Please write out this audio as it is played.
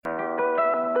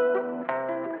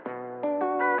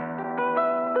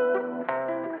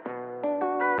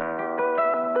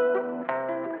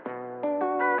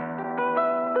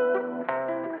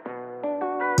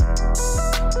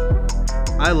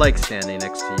I like standing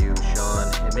next to you,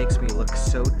 Sean. It makes me look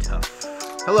so tough.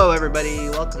 Hello, everybody.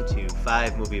 Welcome to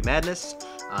 5 Movie Madness.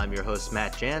 I'm your host,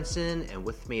 Matt Jansen, and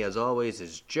with me, as always,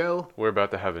 is Joe. We're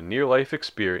about to have a near-life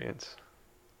experience.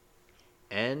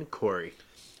 And Corey.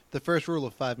 The first rule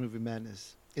of 5 Movie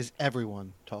Madness is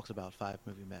everyone talks about 5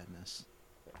 Movie Madness.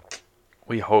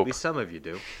 We At hope. least some of you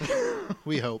do.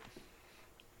 We hope.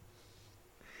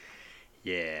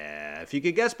 Yeah, if you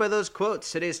could guess by those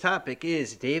quotes, today's topic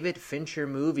is David Fincher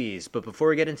movies. But before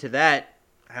we get into that,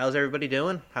 how's everybody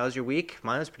doing? How's your week?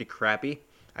 Mine was pretty crappy.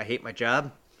 I hate my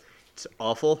job. It's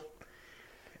awful.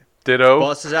 Ditto.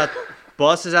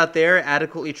 Bosses out there,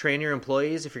 adequately train your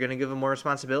employees if you're going to give them more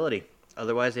responsibility.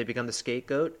 Otherwise, they become the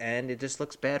scapegoat, and it just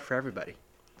looks bad for everybody.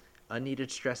 Unneeded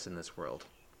stress in this world.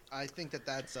 I think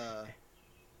that's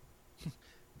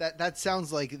that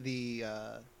sounds like the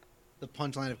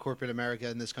punchline of corporate America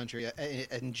in this country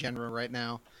in general right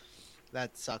now.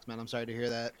 That sucks, man. I'm sorry to hear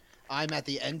that. I'm at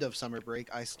the end of summer break.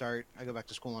 I go back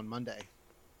to school on Monday.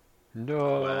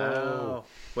 No. Wow.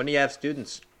 When do you have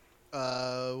students?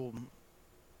 My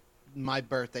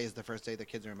birthday is the first day the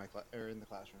kids are in in the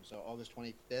classroom, so August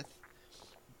 25th.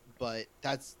 But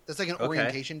that's like an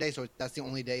orientation day, so that's the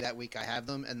only day that week I have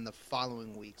them, and the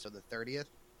following week, so the 30th,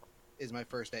 is my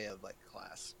first day of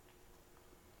class,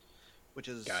 which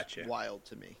is wild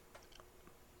to me.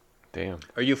 Damn.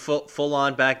 Are you full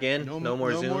on back in? No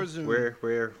more Zoom? more Zoom.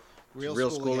 We're real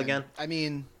school again? I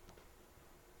mean,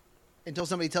 until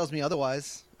somebody tells me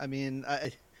otherwise. I mean,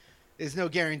 there's no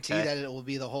guarantee that it will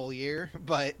be the whole year,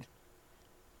 but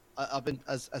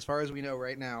as far as we know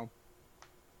right now,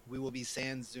 we will be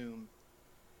sans Zoom.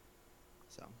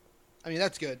 So, I mean,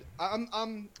 that's good.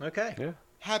 I'm okay. Yeah.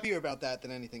 Happier about that than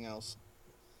anything else.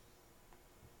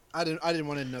 I didn't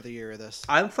want another year of this.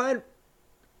 I'm fine.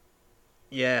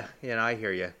 Yeah, I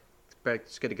hear you.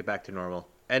 It's good to get back to normal.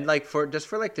 And for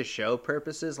the show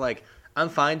purposes, I'm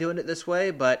fine doing it this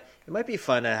way, but it might be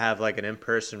fun to have an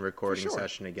in-person recording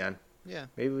session again. Yeah.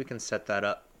 Maybe we can set that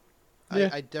up. Yeah.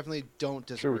 I definitely don't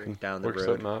disagree. Sure, we can down the work road.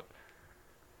 something out.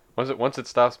 Once it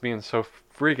stops being so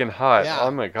freaking hot, Yeah, oh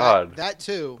my god. That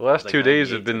too. The last 2 days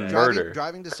 98 have been today. murder.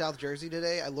 Driving to South Jersey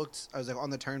today, I was on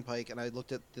the turnpike and I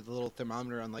looked at the little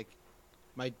thermometer on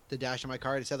the dash of my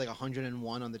car. It said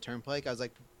 101 on the turnpike. I was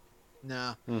like,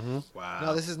 nah, Mm-hmm. Wow.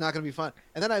 no, this is not going to be fun.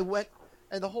 And then I went,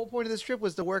 and the whole point of this trip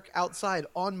was to work outside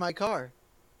on my car.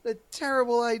 What a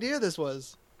terrible idea this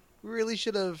was. Really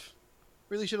should have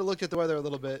looked at the weather a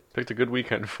little bit. Picked a good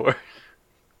weekend for it.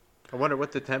 I wonder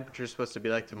what the temperature's supposed to be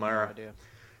like tomorrow. No idea.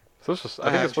 I think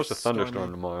it's supposed to stormy.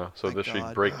 thunderstorm tomorrow, so Thank this should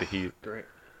God. break the heat. Great.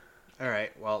 All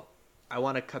right. Well, I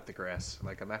want to cut the grass.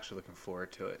 I'm actually looking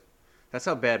forward to it. That's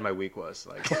how bad my week was.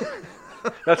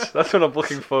 That's what I'm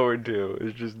looking forward to,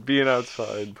 is just being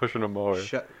outside, pushing a mower.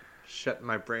 Shutting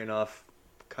my brain off,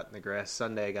 cutting the grass.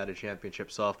 Sunday I got a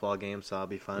championship softball game, so that'll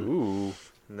be fun. Ooh.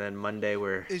 And then Monday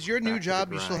we're Is your new back to the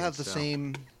job, you still grind, have the so.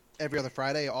 same every other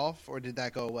Friday off, or did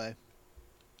that go away?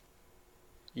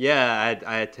 Yeah,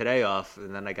 I had today off,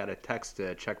 and then I got a text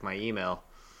to check my email.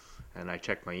 And I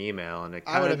checked my email, and it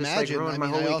I kind would of just imagine. ruined my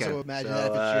whole I weekend. also imagine So, that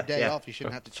if it's your day yeah. off, you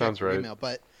shouldn't have to check Sounds your right. email.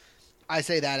 But I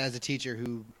say that as a teacher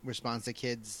who responds to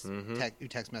kids Mhm. who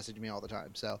text message me all the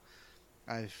time. So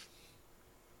I've.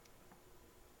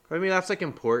 I mean, that's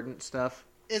important stuff.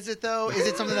 Is it though? Is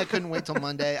it something that couldn't wait till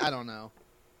Monday? I don't know.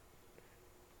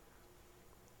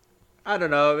 I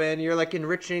don't know, man. You're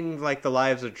enriching the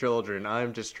lives of children.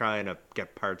 I'm just trying to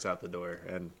get parts out the door,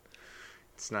 and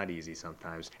it's not easy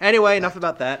sometimes. Anyway, enough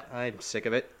about that. I'm sick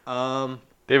of it.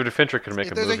 David Fincher could make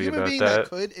If a there's a movie human about being that. that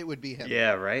could, it would be him.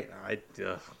 Yeah, right.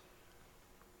 Yeah,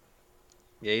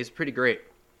 he's pretty great.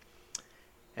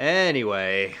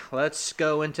 Anyway, let's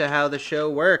go into how the show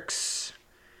works.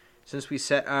 Since we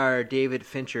set our David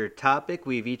Fincher topic,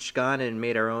 we've each gone and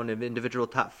made our own individual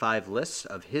top 5 lists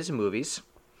of his movies.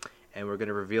 And we're going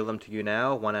to reveal them to you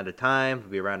now, one at a time. It'll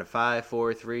be a round of 5,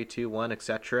 4, 3, 2, 1,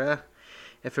 etc.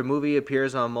 If a movie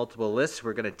appears on multiple lists,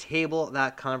 we're going to table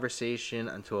that conversation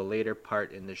until a later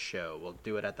part in the show. We'll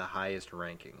do it at the highest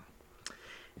ranking.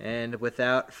 And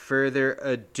without further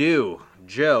ado,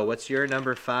 Joe, what's your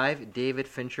number 5 David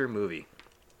Fincher movie?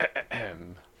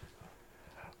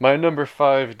 My number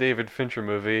 5 David Fincher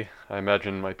movie, I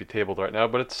imagine might be tabled right now,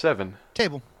 but it's 7.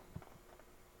 Table.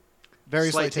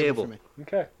 Very Slight slight table table. for me.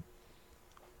 Okay.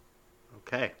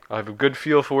 Okay. I have a good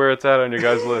feel for where it's at on your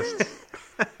guys' list.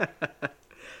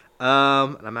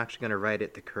 And I'm actually going to write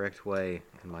it the correct way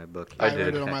in my book. I I did.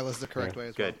 wrote it on my list the correct way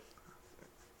as Good.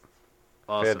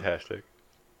 well. Awesome. Fantastic.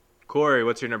 Corey,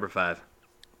 what's your number 5?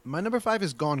 My number 5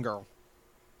 is Gone Girl.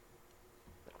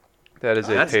 That is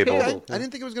a That's table. tabled. I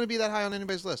didn't think it was going to be that high on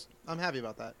anybody's list. I'm happy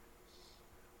about that.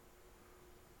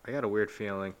 I got a weird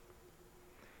feeling.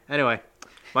 Anyway,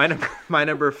 my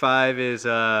number 5 is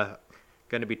going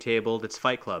to be tabled. It's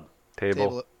Fight Club.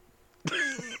 Table.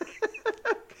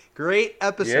 Great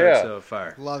episode Yeah. so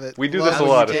far. Love it. We do Love this a when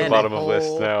lot you at take the bottom of whole-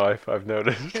 lists now. I've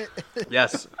noticed.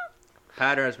 Yes.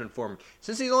 Pattern has been formed.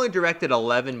 Since he's only directed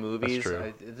 11 movies,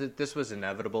 true. this was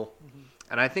inevitable.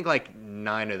 And I think like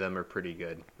 9 of them are pretty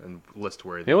good and list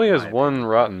worthy. He only has in my one opinion.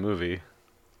 rotten movie. It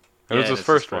Yeah, was his it's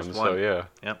first, his first one, so one. yeah.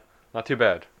 Yep. Not too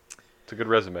bad. It's a good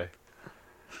resume.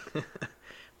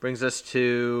 Brings us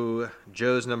to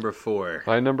Joe's number 4.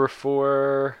 My number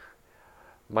 4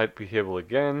 might be Hibble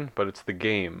again, but it's The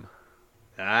Game.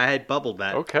 I had bubbled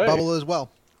that. Okay. Bubble as well.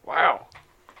 Wow.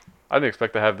 I didn't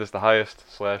expect to have this the highest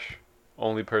 /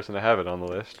 only person to have it on the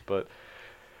list, but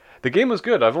The Game was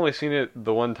good. I've only seen it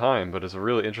the one time, but it's a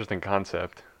really interesting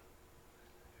concept.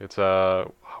 It's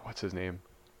what's his name?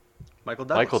 Michael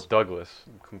Douglas. Michael Douglas.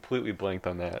 Completely blanked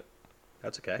on that.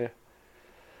 That's okay. Yeah.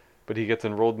 But he gets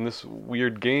enrolled in this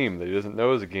weird game that he doesn't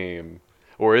know is a game.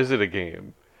 Or is it a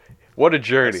game? What a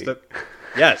journey.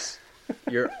 Yes.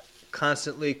 You're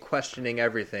constantly questioning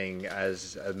everything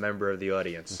as a member of the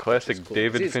audience. In which classic is cool.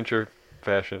 David He's- Fincher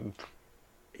fashion.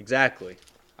 Exactly.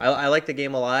 I like the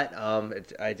game a lot.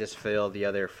 I just feel the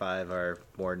other 5 are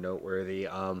more noteworthy.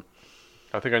 I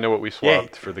think I know what we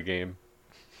swapped for The Game.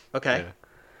 Okay. Yeah.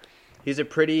 He's a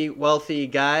pretty wealthy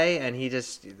guy, and he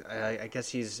just, I guess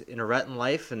he's in a rut in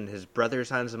life, and his brother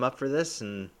signs him up for this,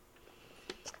 and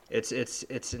it's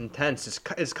intense.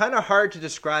 It's kind of hard to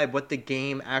describe what the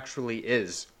game actually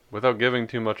is. Without giving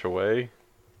too much away?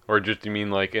 Or just you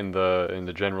mean like in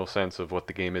the general sense of what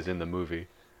the game is in the movie?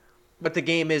 What the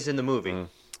game is in the movie. Mm.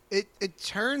 It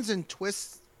turns and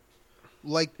twists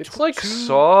like It's like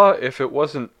Saw if it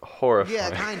wasn't horrifying. Yeah,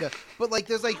 kind of. But like,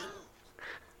 there's like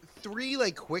 3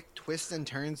 like quick twists and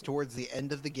turns towards the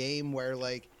end of the game where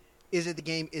like, is it the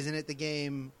game? Isn't it the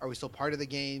game? Are we still part of the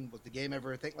game? Was the game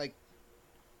ever a thing? Like,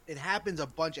 it happens a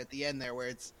bunch at the end there where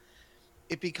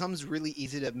it becomes really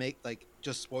easy to make like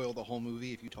just spoil the whole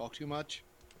movie if you talk too much.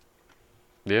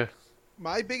 Yeah.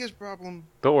 My biggest problem.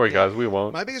 Don't worry, Yeah. guys. We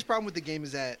won't. My biggest problem with the game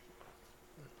is that,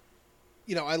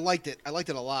 I liked it. I liked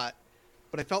it a lot,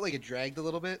 but I felt like it dragged a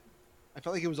little bit. I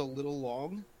felt like it was a little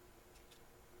long.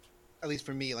 At least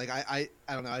for me. Like, I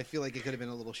don't know. I feel like it could have been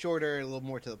a little shorter, a little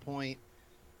more to the point.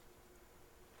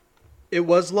 It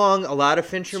was long. A lot of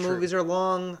Fincher It's true. movies are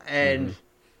long, and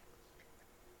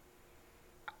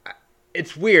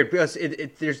it's weird because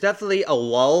there's definitely a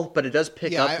lull, but it does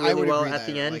pick up I really would well agree at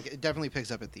the there. end. Like, it definitely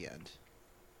picks up at the end.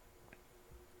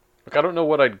 Look, I don't know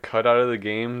what I'd cut out of the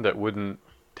game that wouldn't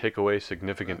take away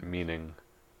significant meaning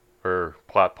or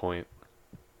plot point.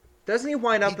 Doesn't he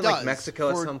wind up He in like does, Mexico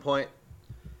at for- some point?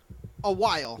 A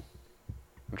while.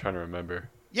 I'm trying to remember.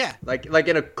 Yeah. Like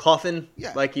in a coffin?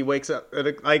 Yeah. Like he wakes up.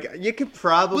 Like you could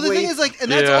probably. Well, the thing is, like,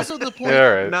 and that's Yeah. also the point. Yeah,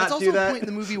 all right. Not That's also do the that. point in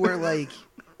the movie where, like,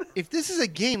 if this is a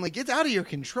game, like, it's out of your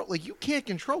control. Like, you can't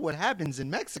control what happens in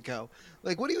Mexico.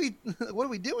 Like, what are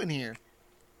we doing here?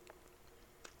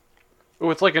 Oh,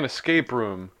 it's like an escape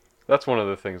room. That's one of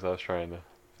the things I was trying to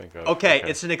think of. Okay,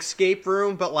 it's an escape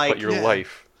room, but like But your Yeah.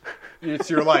 life. it's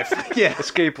your life. Yeah,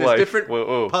 Escape There's life. different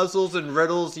Whoa. puzzles and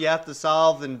riddles you have to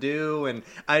solve and do, and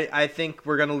I think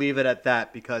we're gonna leave it at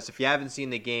that because if you haven't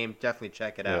seen the game, definitely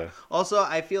check it out. Yeah. Also,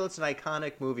 I feel it's an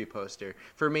iconic movie poster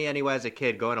for me anyway. As a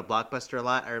kid, going to Blockbuster a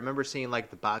lot, I remember seeing like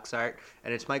the box art,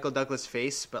 and it's Michael Douglas'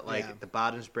 face, but like Yeah. the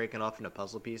bottom's breaking off into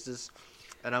puzzle pieces,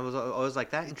 and I was always like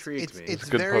that intrigued me. It's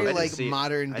a good very post. I didn't like see it-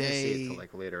 modern I didn't see it day, till,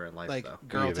 like later in life like though.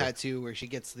 girl either. tattoo where she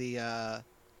gets the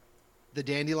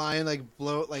dandelion like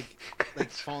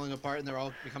falling apart and they're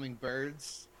all becoming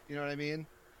birds. You know what I mean?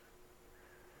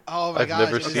 Oh my I've gosh,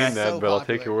 never it was seen that, so but I'll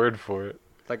popular. take your word for it.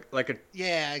 Like a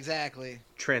Yeah, exactly.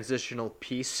 transitional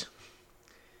piece.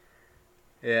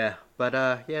 Yeah, but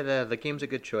yeah, the game's a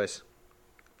good choice.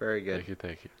 Very good.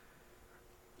 Thank you.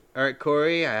 All right,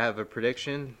 Corey, I have a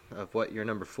prediction of what your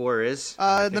number 4 is.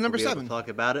 I think the number we'll be able 7. to talk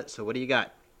about it. So what do you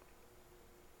got?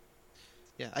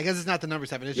 Yeah, I guess it's not the number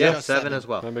 7. It's Yeah, just 7 as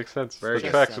well. That makes sense. Very That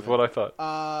good. tracks Seven. with what I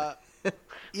thought.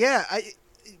 Yeah,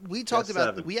 we talked Just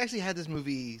about 7. we actually had this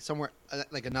movie somewhere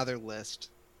like another list,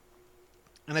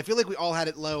 and I feel like we all had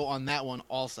it low on that one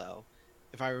also,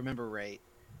 if I remember right.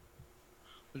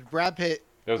 But Brad Pitt,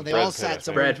 It was they Brad all Pitt, I sat think.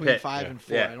 somewhere Brad between Pitt, 5 yeah. and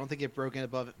 4. Yeah. I don't think it broke in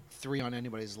above 3 on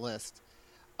anybody's list.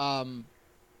 So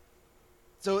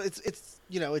it's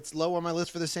low on my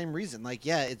list for the same reason. Like,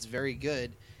 yeah, it's very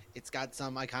good. It's got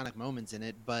some iconic moments in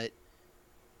it, but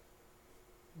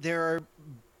there are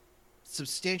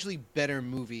substantially better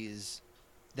movies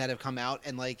that have come out,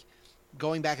 and like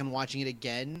going back and watching it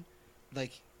again,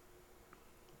 like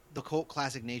the cult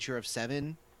classic nature of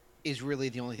Seven is really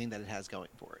the only thing that it has going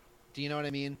for it. Do you know what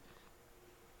I mean?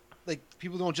 Like,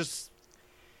 people don't just...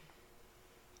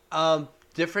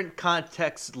 Different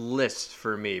context list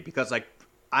for me, because like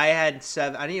I had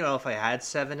 7. I don't even know if I had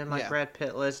 7 in my Brad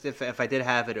Pitt list. If I did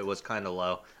have it, it was kind of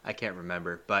low. I can't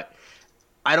remember, but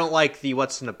I don't like the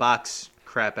what's in the box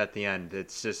crap at the end.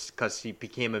 It's just because he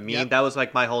became a meme. Yep. That was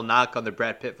like my whole knock on the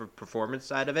Brad Pitt performance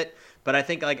side of it. But I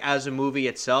think like as a movie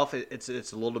itself, it's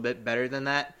a little bit better than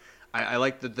that. I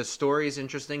like the story is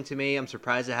interesting to me. I'm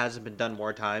surprised it hasn't been done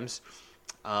more times.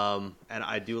 And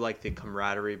I do like the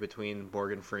camaraderie between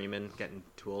Morgan Freeman, getting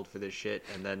too old for this shit,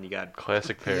 and then you got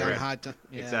Classic The pair. young hot,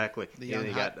 exactly. The And young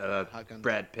you hot, got hot gun.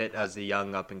 Brad Pitt as the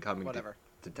young up and coming Whatever.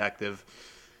 detective.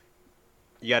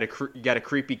 You got a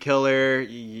creepy killer.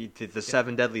 The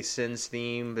Seven Deadly Sins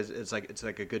theme is like it's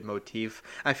like a good motif.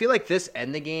 I feel like this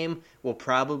and the game will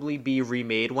probably be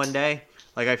remade one day.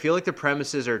 Like I feel like the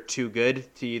premises are too good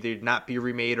to either not be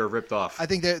remade or ripped off. I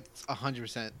think that's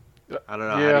 100%. I don't know.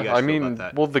 How do Yeah, you guys I feel mean, about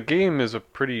that? well, the game is a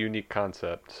pretty unique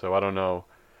concept, so I don't know.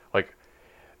 Like,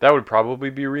 that would probably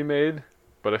be remade,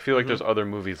 but I feel like there's other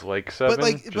movies like Seven, But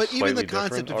like, just but even the slightly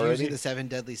concept different of already. using the Seven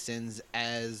Deadly Sins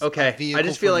as Okay, a vehicle I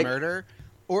just feel for like- murder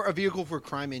or a vehicle for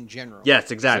crime in general.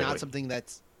 Yes, exactly. It's not something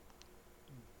that's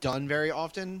done very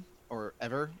often or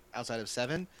ever outside of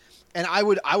Seven. And I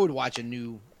would watch a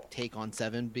new take on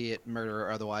Seven, be it murder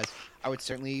or otherwise. I would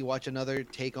certainly watch another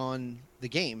take on the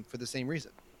game for the same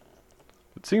reason.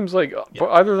 It seems like but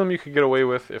either of them you could get away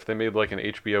with if they made like an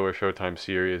HBO or Showtime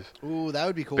series Ooh, that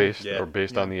would be cool. based Yeah.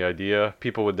 on the idea.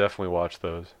 People would definitely watch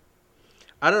those.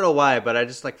 I don't know why, but I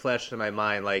just like flashed in my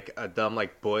mind like a dumb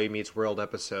like Boy Meets World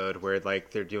episode where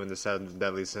like they're doing the Seven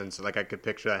Deadly Sins. Like I could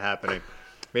picture that happening.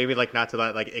 Maybe like not to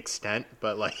that like extent,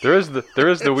 but like There is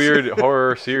the weird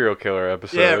horror serial killer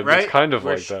episode. Yeah, right? It's kind of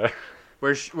Where like that.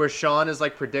 where Sean is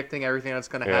like predicting everything that's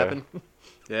gonna Yeah. happen.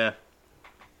 Yeah,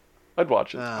 I'd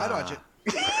watch it. I'd watch it.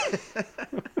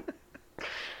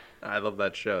 I love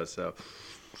that show. So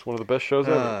It's one of the best shows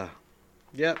ever.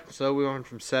 yep. So we went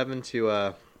from 7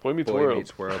 to Boy Meets Boy World.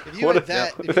 Meets World. If you What had if-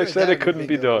 that, if you they had said that it with couldn't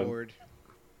be Bingo done? Board.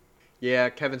 Yeah,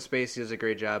 Kevin Spacey does a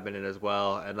great job in it as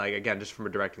well, and like again, just from a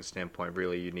directing standpoint,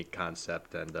 really unique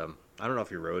concept. And I don't know if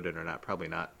he wrote it or not, probably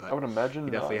not, but I would imagine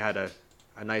he definitely not. had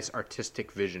a nice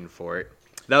artistic vision for it.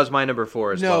 That was my number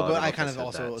 4 as No, well. but don't know I if kind of said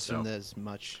also that, assumed so. as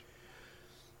much.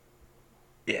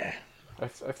 Yeah. I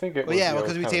think it Well, was, yeah, it was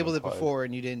because we kind of tabled it implied. before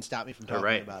and you didn't stop me from talking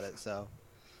right. about it. So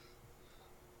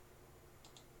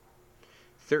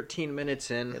 13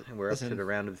 minutes in, and we're up Listen. to the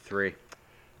round of 3.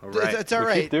 All It's- right. it's all We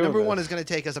right. keep doing Number one this. is going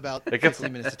to take us about It gets-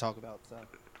 15 minutes to talk about. So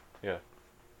Yeah.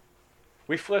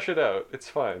 We flesh it out. It's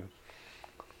fine.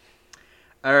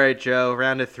 All right, Joe,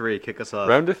 round of 3. Kick us off.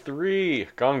 Round of 3.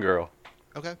 Gone Girl.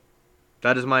 okay.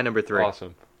 That is my number 3.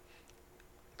 Awesome.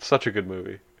 Such a good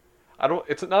movie.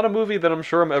 It's not a movie that I'm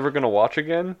sure I'm ever going to watch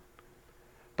again,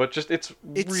 but just it's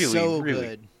really, so really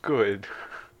good. good.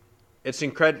 It's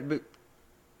incredible.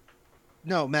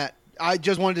 No, Matt. I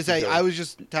just wanted to say Okay. I was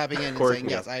just tapping in and course, saying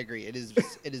yeah. yes, I agree. It is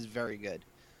very good.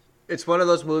 It's one of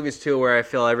those movies too where I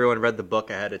feel everyone read the book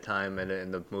ahead of time, and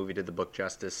the movie did the book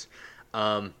justice.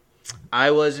 I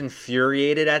was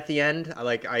infuriated at the end.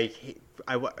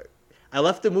 I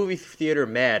left the movie theater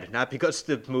mad, not because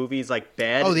the movie's like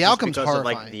bad. Oh, the just outcome's because of,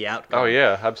 like horrifying. the outcome. Oh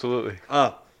yeah, absolutely.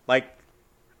 Oh, like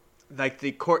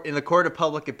the court in the court of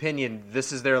public opinion.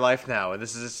 This is their life now, and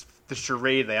this is the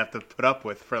charade they have to put up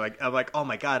with for like. I'm like, oh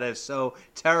my god, that is so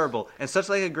terrible, and such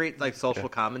like a great like social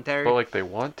commentary. But like they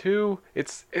want to.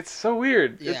 It's so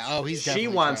weird. Yeah. Oh, he's she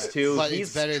definitely wants trapped. to, but he's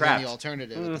it's better trapped. than the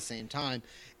alternative at the same time.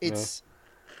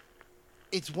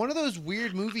 It's one of those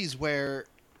weird movies where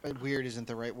weird isn't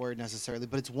the right word necessarily,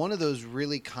 but it's one of those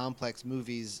really complex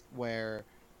movies where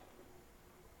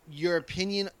your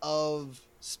opinion of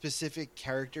specific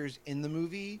characters in the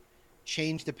movie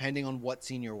change depending on what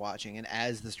scene you're watching, and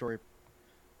as the story,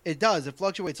 it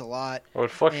fluctuates a lot. Oh,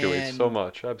 it fluctuates And- so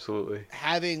much. Absolutely.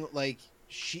 Having like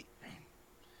she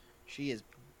is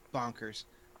bonkers.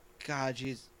 God,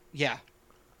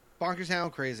 bonkers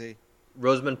town crazy.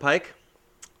 Rosamund Pike.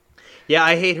 Yeah,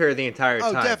 I hate her the entire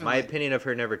Oh, time. definitely. My opinion of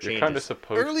her never You're changes. kind of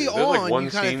supposed Early to. There's like on, one you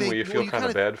kinda scene think- where you well, feel you kind of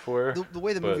kinda- bad for her. The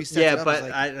way the but- movie sets Yeah, it up but is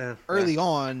like I early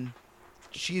on,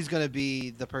 she's gonna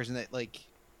be the person that like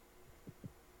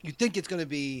you think it's gonna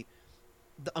be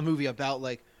a movie about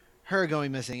like her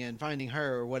going missing and finding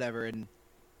her or whatever, and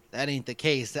that ain't the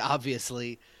case,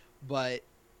 obviously. But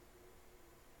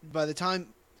by the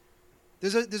time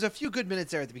there's a few good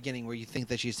minutes there at the beginning where you think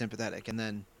that she's sympathetic, and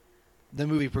then the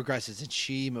movie progresses, and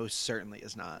she most certainly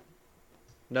is not.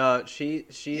 No,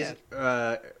 she's Yeah.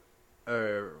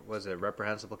 was it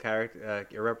reprehensible character?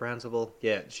 Irreprehensible?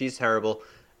 Yeah, she's terrible.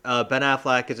 Ben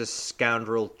Affleck is a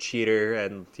scoundrel cheater,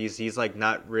 and he's like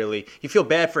not really. You feel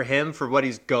bad for him for what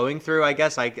he's going through. I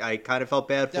guess I kind of felt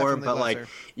bad for him, Definitely but like lesser.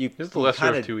 He's the lesser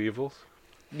kinda, of two evils.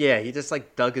 Yeah, he just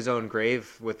like dug his own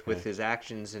grave with his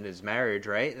actions in his marriage,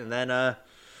 right? And then Oh,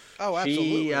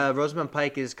 absolutely. Rosamund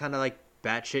Pike is kind of like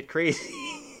batshit crazy,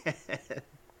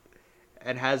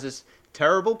 and has this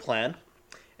terrible plan,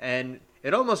 and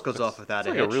it almost goes off without It's a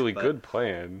like hitch. a really but- good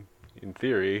plan, in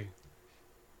theory.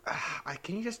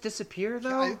 Can you just disappear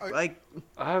though? I guess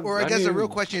the mean, real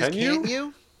question is, can't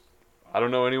you? I don't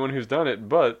know anyone who's done it,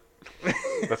 but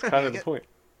that's kind of the point.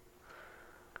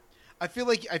 I feel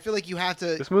like you have to.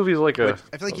 This movie is like a.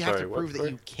 I feel like you have to prove that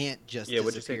what? you can't just Yeah,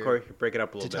 what'd you say, Corey? Break it up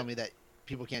a to little tell bit. me that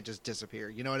people can't just disappear.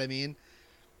 You know what I mean?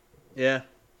 Yeah,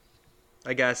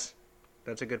 I guess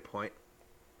that's a good point.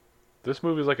 This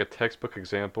movie is like a textbook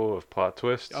example of plot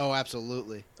twists. Oh,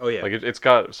 absolutely. Oh yeah, Like it's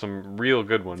got some real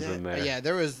good ones in there. Yeah,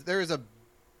 there was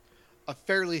a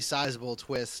fairly sizable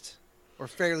twist or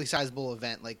fairly sizable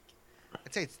event. Like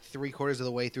I'd say it's 3/4 of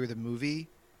the way through the movie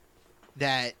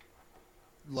that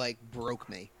like broke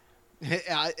me.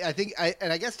 I think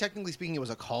I guess technically speaking, it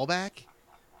was a callback.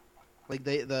 Like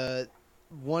the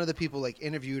one of the people like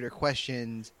interviewed or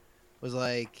questioned was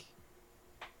like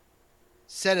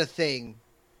said a thing,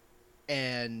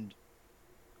 and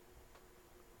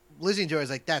Lizzie Joy is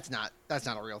like, that's not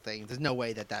a real thing. There's no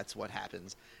way that that's what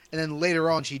happens. And then later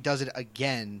on, she does it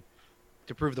again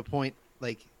to prove the point.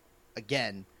 Like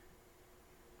again,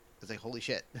 it's like holy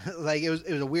shit. Like it was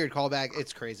a weird callback.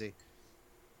 It's crazy.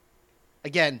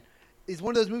 Again, it's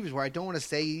one of those movies where I don't want to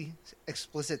say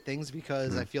explicit things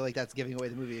because I feel like that's giving away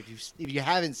the movie. If you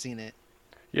haven't seen it,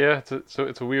 Yeah,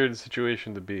 it's a weird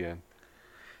situation to be in.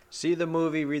 see the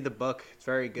movie, read the book. It's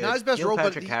very good. Not his best Neil role, but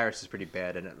Patrick he- Harris is pretty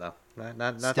bad in it though.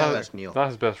 Not the Still- best Neil. Not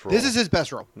his best role. this is his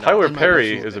best role. Tyler in my Perry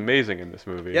personal is opinion. amazing in this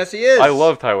movie. Yes, he is. I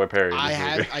love Tyler Perry in I this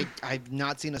movie. have I've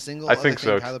not seen a single. I other think thing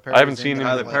so. Tyler I Perry haven't was in seen him that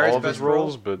I in Tyler liked Perry's all of his best role?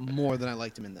 roles, but more than I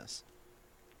liked him in this.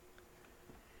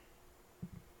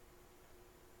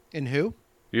 In who?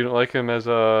 you don't like him as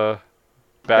a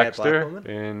Bad Black Baxter Woman?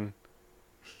 in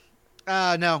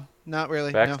No, not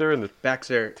really. Baxter in the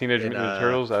Baxter Teenage in, Mutant Ninja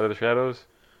Turtles Out of the Shadows.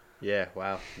 Yeah,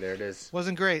 wow, there it is. No.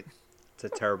 Wasn't great. It's a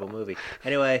terrible movie.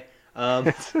 Anyway,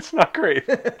 It's not great.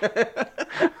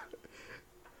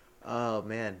 oh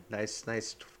man,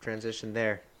 nice transition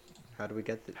there. How do we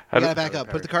get the? How You do- gotta back up.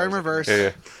 Put the car in reverse.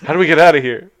 Yeah. How do we get out of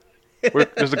here?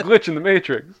 There's a glitch in the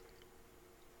Matrix.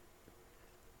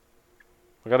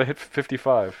 I gotta hit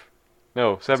 55.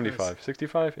 No, 75.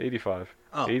 65? 85?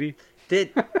 Oh. 80?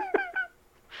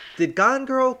 Did Gone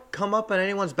Girl come up on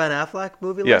anyone's Ben Affleck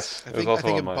movie list? Yes. I It was think also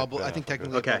it on my bubbled. Ben I think Affleck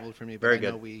technically list. it Okay. bubbled for me. But Very I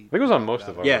know good. we. I think it was on talked most about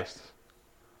of it. our Yeah. lists.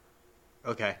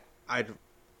 Okay,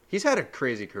 he's had a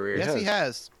crazy career. Yes, he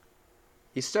has.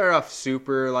 He started off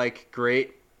super like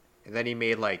great, and then he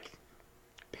made like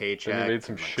Paycheck. Then he made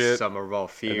some and, like, shit, Summer of All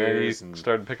And then he Fears, and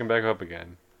started picking back up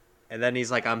again. then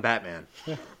he's like, I'm Batman.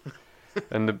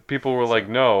 And the people were like,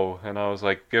 no. And I was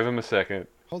like, give him a second.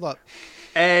 Hold up.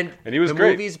 And And he was the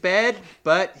great. movie's bad,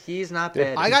 but he's not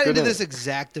Yeah. bad. I He's got good into in this it.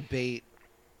 exact debate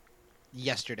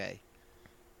yesterday.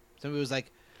 Somebody was like,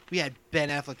 "We had Ben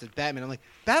Affleck as Batman." I'm like,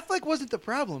 Batfleck wasn't the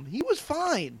problem. He was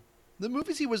fine. The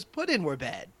movies he was put in were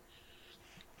bad.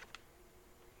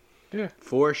 Yeah.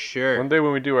 For sure. One day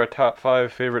when we do our top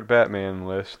 5 favorite Batman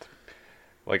list,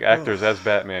 like actors as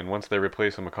Batman, once they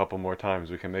replace him a couple more times,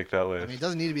 we can make that I list. mean, it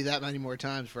doesn't need to be that many more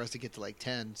times for us to get to like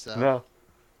 10. So No.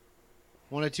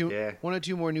 one or two Yeah.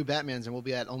 more new Batmans, and we'll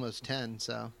be at almost 10.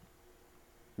 So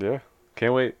Yeah.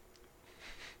 Can't wait.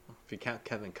 If you count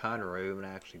Kevin Conroy, we would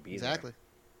actually be exactly,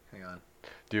 there. Hang on.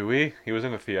 Do we? He was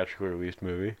in a theatrically released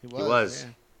movie. he He was.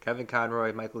 yeah. Kevin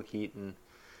Conroy, Michael Keaton,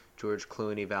 George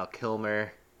Clooney, Val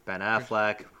Kilmer, Ben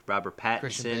Affleck, Robert Pattinson,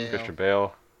 Christian Bale. Christian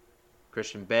Bale.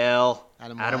 Christian Bale,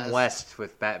 Adam Adam West. West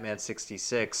with Batman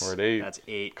 66. We're at 8. That's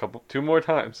 8. Two more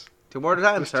times. 2 more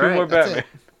times. There's All 2 right. more That's Batman.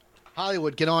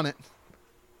 Hollywood, get on it.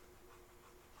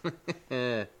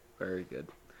 Very good.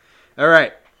 All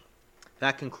right.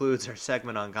 That concludes our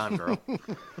segment on Gone Girl.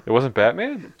 It wasn't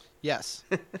Batman? Yes,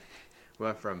 We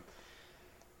went from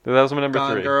That was my number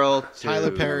Gone 3. Girl to Tyler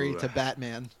Perry to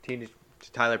Batman. to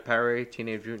Tyler Perry,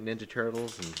 Teenage Mutant Ninja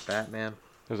Turtles, and Batman.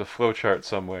 There's a flowchart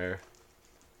somewhere.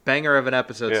 Banger of an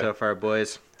episode Yeah. so far,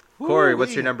 boys. Corey,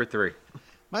 what's your Woo-wee. number 3?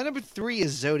 My number 3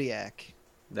 is Zodiac.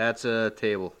 That's a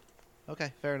table.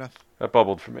 Okay, fair enough. That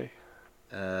bubbled for me.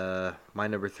 My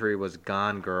number 3 was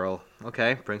Gone Girl.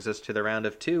 Okay, brings us to the round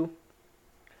of 2.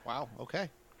 Wow.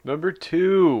 Okay, Number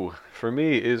 2 for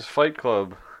me is Fight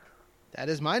Club. that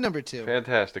is my number 2.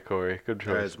 Fantastic, Corey. Good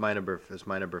choice. It's my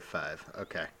number 5.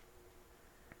 Okay.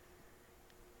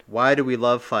 Why do we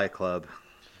love Fight Club?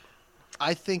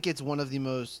 I think it's one of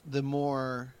the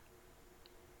more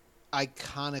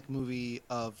iconic movie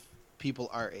of people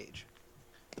our age.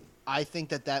 I think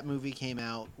that movie came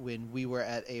out when we were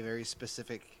at a very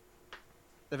specific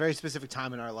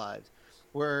time in our lives.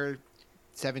 We're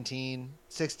 17,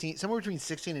 16, somewhere between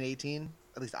 16 and 18.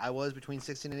 At least I was between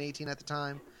 16 and 18 at the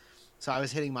time. So I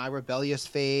was hitting my rebellious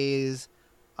phase.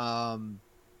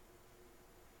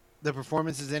 The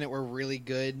performances in it were really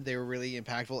good. They were really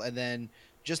impactful. And then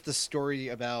just the story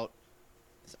about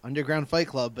this underground fight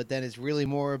club, but then it's really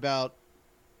more about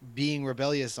being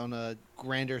rebellious on a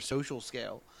grander social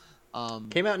scale.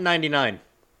 Came out in 99.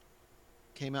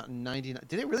 Came out in 99.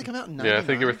 Did it really come out in 99? Yeah, I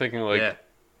think you were thinking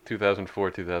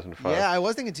 2004, 2005. Yeah, I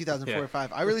was thinking 2004 or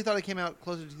 5. I really thought it came out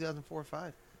closer to 2004 or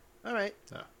 5. All right.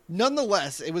 Yeah.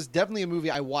 Nonetheless, it was definitely a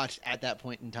movie I watched at that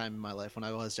point in time in my life when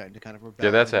I was starting to kind of rebel.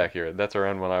 Yeah, that's accurate. That's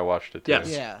around when I watched it, too. Yes.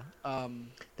 Yeah.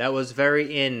 That was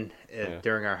very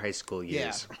during our high school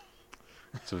years. Yeah.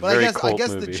 It's a very cult I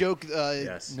guess movie. the joke,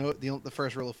 yes. The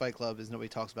first rule of Fight Club is nobody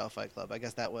talks about Fight Club. I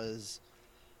guess that was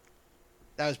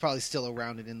probably still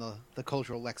around in the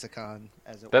cultural lexicon,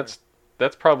 as it were.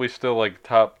 That's probably still like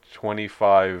top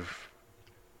 25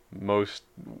 most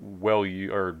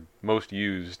most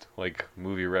used like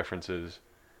movie references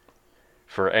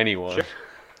for anyone.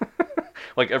 Sure.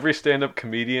 Like every stand-up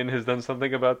comedian has done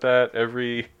something about that.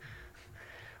 Every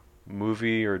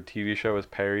movie or TV show has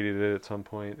parodied it at some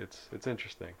point. It's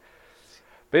interesting.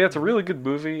 But yeah, it's a really good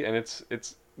movie, and it's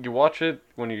you watch it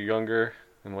when you're younger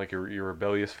and like your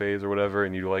rebellious phase or whatever,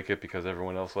 and you like it because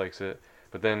everyone else likes it.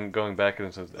 But then going back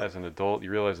as an adult, you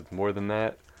realize it's more than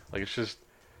that. Like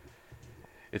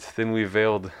it's thinly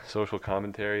veiled social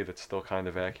commentary that's still kind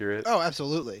of accurate. Oh,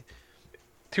 absolutely.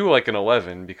 To like an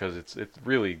 11 because it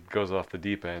really goes off the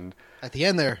deep end. At the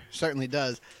end there, certainly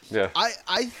does. Yeah.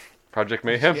 I Project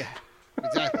Mayhem. Yeah,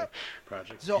 exactly.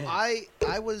 Project. So I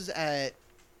was at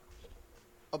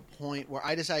a point where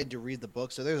I decided to read the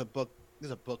book. So there's a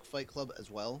book Fight Club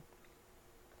as well.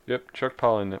 Yep, Chuck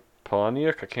Palahniuk.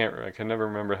 I can never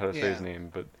remember how to say his name,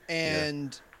 but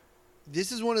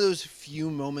this is one of those few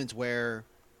moments where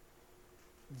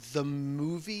the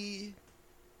movie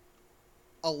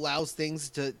allows things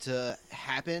to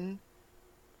happen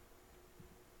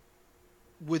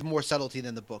with more subtlety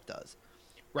than the book does,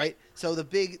 right? So the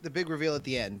big reveal at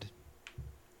the end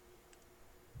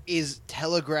is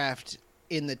telegraphed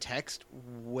in the text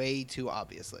way too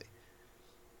obviously.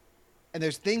 And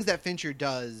there's things that Fincher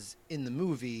does in the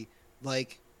movie,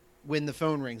 like when the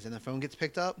phone rings and the phone gets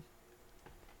picked up.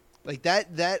 Like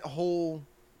that whole...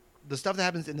 the stuff that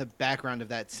happens in the background of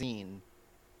that scene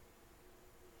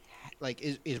like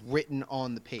is written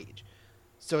on the page.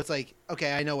 So it's like,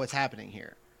 okay, I know what's happening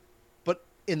here. But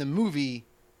in the movie,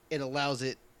 it allows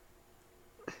it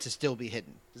to still be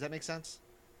hidden. Does that make sense?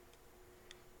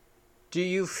 Do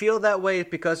you feel that way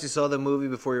because you saw the movie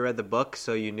before you read the book,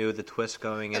 so you knew the twist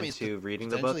going into reading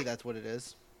the book? Potentially that's what it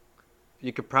is.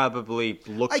 You could probably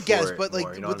look for it. I guess, but like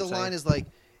more, you know what the line is like,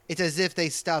 it's as if they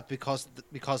stopped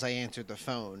because I answered the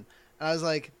phone. And I was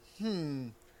like,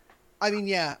 I mean,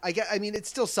 yeah, I mean, it's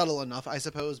still subtle enough, I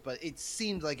suppose, but it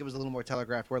seemed like it was a little more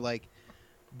telegraphed where, like,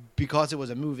 because it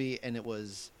was a movie and it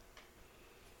was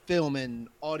film and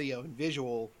audio and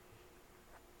visual,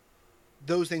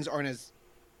 those things aren't as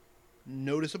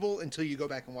noticeable until you go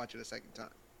back and watch it a second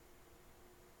time.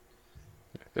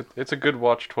 It's a good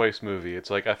watch twice movie.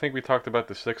 It's like, I think we talked about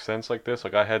The Sixth Sense like this.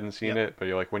 Like, I hadn't seen it, but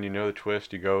you're like, when you know the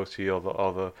twist, you go see all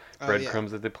the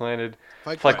breadcrumbs that they planted.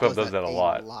 Fight Club does that a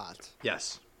lot.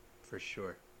 Yes, for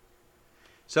sure.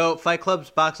 So, Fight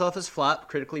Club's box office flop,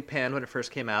 critically panned when it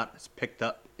first came out. It's picked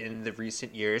up in the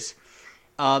recent years.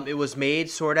 It was made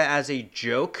sort of as a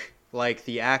joke. Like,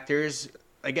 the actors...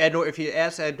 Like if you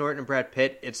ask Ed Norton and Brad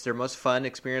Pitt, it's their most fun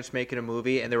experience making a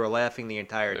movie, and they were laughing the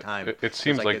entire time. It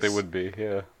seems like they would be,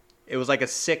 yeah. It was like a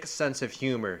sick sense of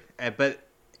humor. But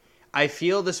I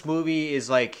feel this movie is,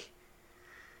 like,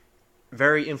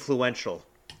 very influential.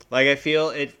 Like, I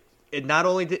feel it not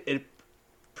only it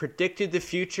predicted the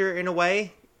future in a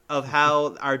way of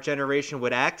how our generation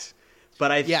would act,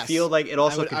 but I feel like it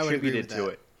also contributed to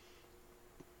it.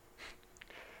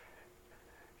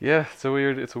 Yeah, it's a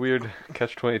weird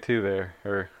catch-22 there,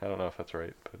 or I don't know if that's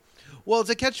right, but well,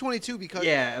 it's a catch-22 because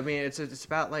I mean it's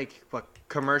about like what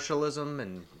commercialism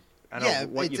and I don't know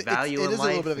what you value in life. It is a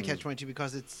little bit of a catch-22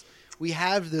 because we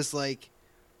have this like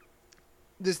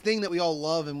this thing that we all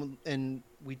love and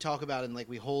we talk about and like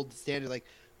we hold the standard, like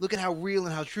look at how real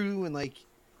and how true and like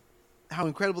how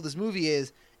incredible this movie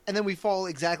is, and then we fall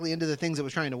exactly into the things it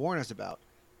was trying to warn us about,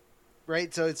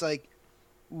 right? So it's like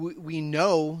we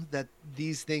know that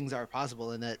these things are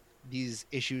possible and that these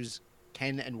issues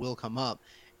can and will come up,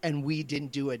 and we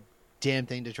didn't do a damn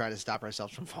thing to try to stop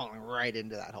ourselves from falling right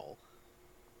into that hole.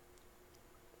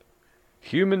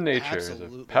 Human nature is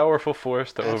a powerful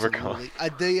force to overcome.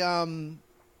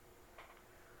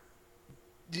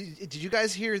 Did you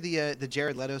guys hear the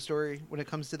Jared Leto story when it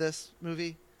comes to this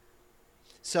movie?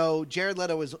 So Jared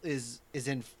Leto is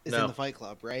in the Fight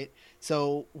Club, right?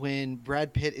 So when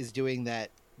Brad Pitt is doing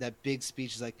that big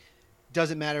speech, is like,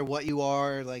 doesn't matter what you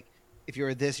are, like if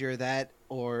you're this, you're that,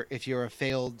 or if you're a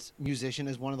failed musician,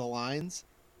 is one of the lines.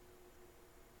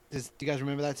 Do you guys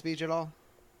remember that speech at all?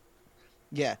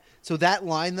 Yeah. So that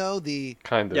line, though,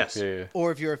 yes. Yeah.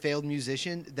 Or if you're a failed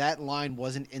musician, that line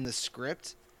wasn't in the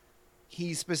script.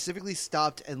 He specifically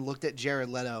stopped and looked at Jared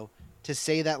Leto to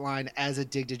say that line as a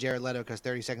dig to Jared Leto because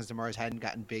 30 Seconds to Mars hadn't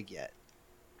gotten big yet.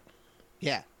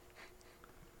 Yeah.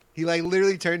 He like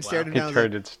literally turned, stared him down. He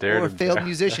turned and stared. Or failed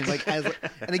musicians, like, and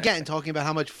again talking about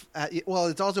how much. Well,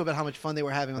 it's also about how much fun they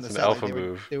were having on the set. Alpha like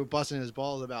move. They were busting his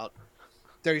balls about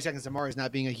 30 Seconds to Mars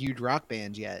not being a huge rock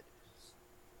band yet.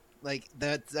 Like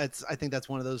that's I think that's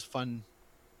one of those fun.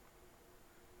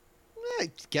 I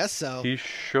guess so. He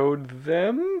showed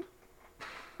them.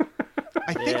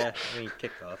 I think, I mean,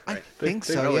 kickoff. Right? I think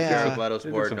so. What Yeah. Jared Leto's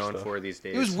more known for these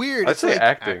days. It was weird. I'd it's say like,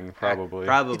 acting, probably.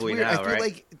 Probably it's weird. now, I feel right?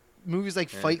 like movies like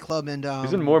Fight Club and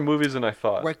he's in more movies than I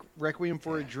thought. Requiem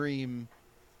for a Dream,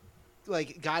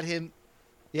 like got him.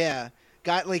 Yeah,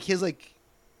 got like his like.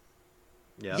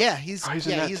 Yep. Yeah, he's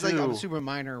he's like a super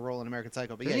minor role in American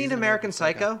Psycho. But Isn't yeah, he in American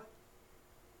Psycho?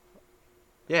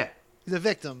 Yeah. He's a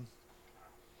victim.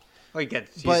 Oh, he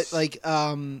gets. But like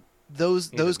those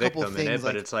couple things, things, it,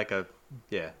 but like, it's like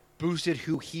boosted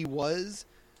who he was,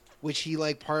 which he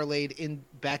like parlayed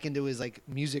back into his like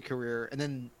music career, and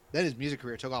then his music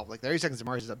career took off. Like 30 Seconds to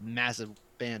Mars is a massive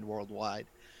band worldwide.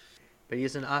 But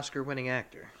he's an Oscar-winning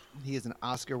actor. He is an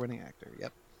Oscar-winning actor.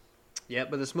 Yep. Yeah,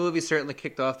 but this movie certainly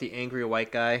kicked off the angry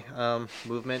white guy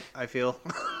movement, I feel.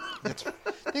 I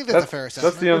think that's a fair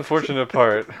assessment. That's the unfortunate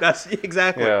part. That's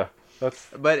exactly. Yeah,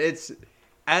 But it's,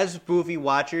 as movie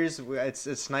watchers,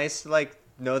 it's nice to like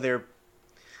know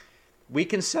we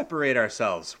can separate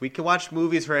ourselves. We can watch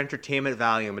movies for entertainment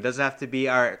value. It doesn't have to be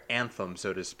our anthem,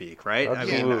 so to speak, right?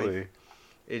 Absolutely.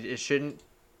 I mean, it shouldn't.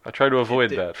 I try to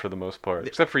avoid that for the most part,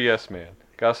 except for Yes Man.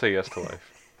 Gotta say yes to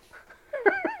life.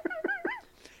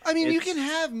 I mean, you can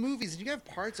have movies, you can have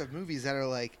parts of movies that are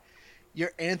like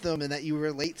your anthem and that you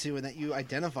relate to and that you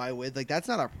identify with. Like, that's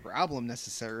not a problem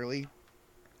necessarily.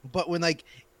 But when like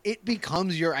it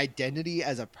becomes your identity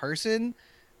as a person,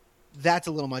 that's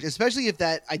a little much. Especially if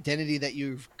that identity that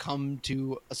you've come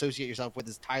to associate yourself with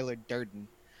is Tyler Durden,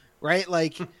 right?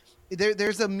 Like,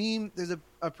 there's a meme. There's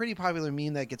a pretty popular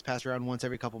meme that gets passed around once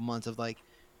every couple months of like,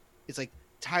 it's like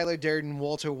Tyler Durden,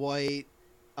 Walter White,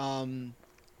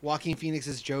 Joaquin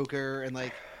Phoenix's Joker, and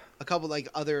like a couple like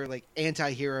other like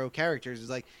anti-hero characters. Is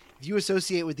like, if you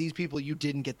associate with these people, you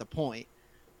didn't get the point.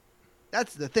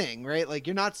 That's the thing, right? Like,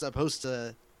 you're not supposed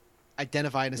to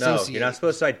identify and associate. No, you're not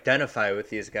supposed to identify with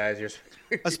these guys.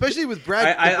 Especially with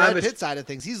Brad Pitt side of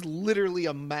things. He's literally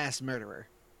a mass murderer.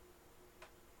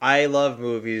 I love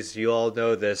movies. You all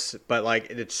know this, but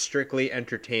like it's strictly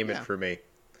entertainment for me.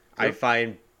 Cool. I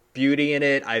find beauty in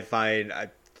it. I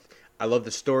love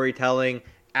the storytelling,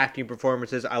 acting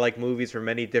performances. I like movies for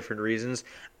many different reasons.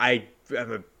 I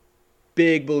am a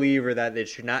big believer that it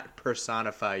should not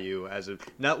personify you as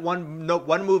one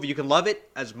movie. You can love it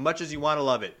as much as you want to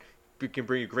love it. It can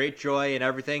bring you great joy and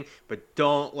everything, but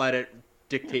don't let it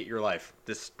dictate your life.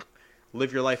 Just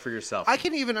live your life for yourself. I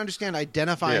can even understand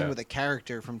identifying with a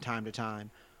character from time to time,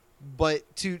 but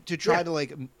to try to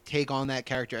like take on that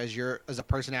character as a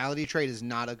personality trait is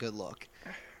not a good look.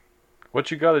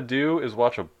 What you got to do is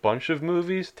watch a bunch of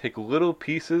movies, take little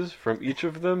pieces from each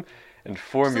of them, and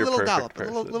form your perfect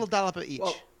person. A little dollop of each.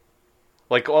 Well,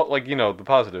 like you know, the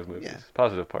positive movies,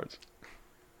 positive parts.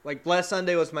 Like, last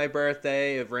Sunday was my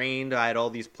birthday. It rained. I had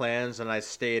all these plans, and I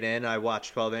stayed in. I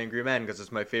watched 12 Angry Men because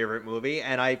it's my favorite movie.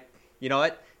 And you know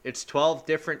what? It's 12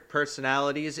 different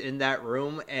personalities in that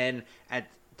room. And at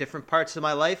different parts of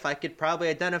my life, I could probably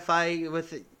identify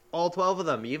with all 12 of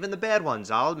them, even the bad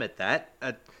ones. I'll admit that.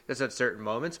 Just at certain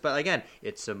moments. But again,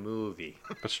 it's a movie.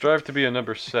 But strive to be a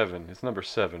number 7. It's number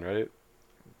 7, right?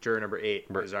 Juror number 8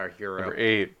 is our hero. Number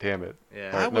 8, damn it.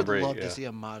 Yeah. I would love to see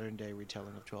a modern day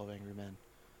retelling of 12 Angry Men.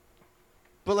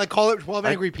 But like, call it 12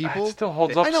 Angry People. It still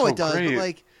holds up. I know so it does, great. but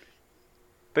like,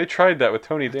 they tried that with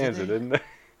Tony Danza, didn't they?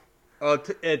 Oh,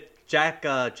 Jack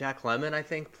Lemmon, I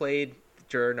think, played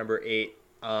Juror number 8.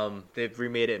 They've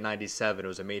remade it in '97. It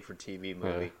was a made-for-TV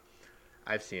movie. Yeah.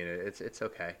 I've seen it. It's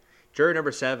okay. Juror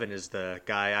number 7 is the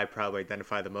guy I probably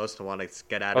identify the most and want to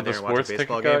get out of there the and watch a sports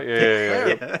baseball ticket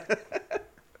game. guy?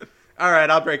 Yeah. All right,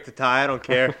 I'll break the tie. I don't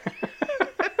care.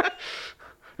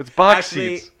 It's box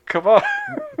Actually, seats. Come on.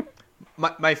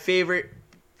 my favorite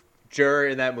juror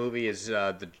in that movie is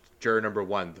the juror number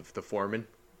 1, the foreman,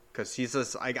 because he's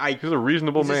just He's a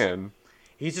reasonable man.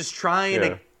 He's just trying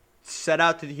to set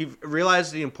out to. He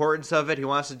realizes the importance of it. He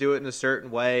wants to do it in a certain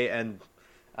way, and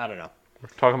I don't know. We're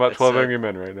talking about 12 Angry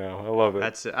Men right now. I love it.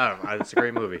 It's a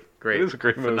great movie. Great. It is a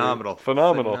great movie.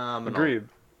 Phenomenal. Agreed.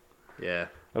 Yeah.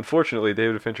 Unfortunately,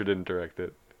 David Fincher didn't direct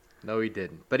it. No, he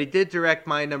didn't. But he did direct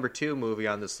my number 2 movie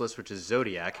on this list, which is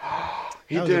Zodiac.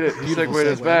 He did it. He segued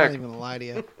us I'm back. not even gonna lie to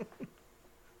you.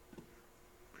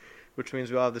 Which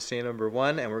means we all have the same number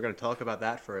 1, and we're going to talk about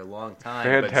that for a long time.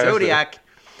 Fantastic.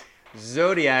 But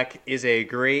Zodiac is a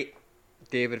great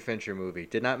David Fincher movie.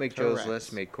 Did not make Joe's Correct.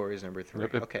 list, made Corey's number 3.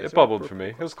 It bubbled for me.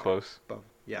 It was close.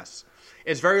 Yes.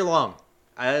 It's very long.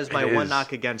 That is my It one is.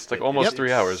 knock against It's like it. almost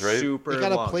 3 hours, right? Super You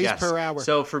got a long. place yes. per hour.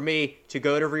 So for me to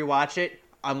go to rewatch it,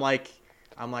 I'm like,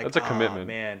 That's a commitment.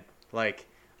 Man, like,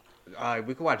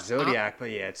 we could watch Zodiac, but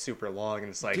yeah, it's super long and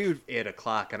it's like Dude. 8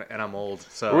 o'clock and I'm old.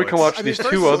 So Or we can watch these first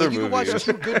two of all, other you can watch movies.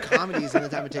 2 good comedies in the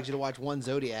time it takes you to watch one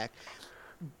Zodiac.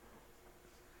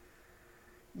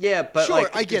 Yeah, but Sure,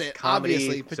 like I get just it. Comedy,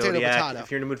 Obviously, potato, Zodiac. potato.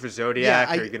 If you're in the mood for Zodiac,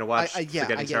 Yeah, are you gonna watch yeah,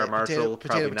 Forgetting I get Sarah it. Marshall?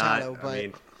 Potato, Probably not. potato, I but-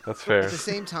 mean, That's fair. At the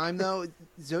same time, though,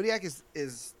 Zodiac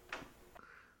is.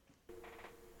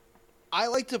 I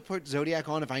like to put Zodiac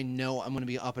on if I know I'm going to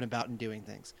be up and about and doing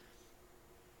things.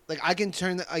 Like I can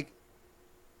turn the I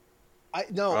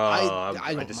don't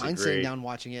mind disagree. sitting down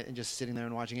watching it and just sitting there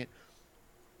and watching it.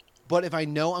 But if I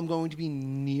know I'm going to be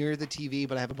near the TV,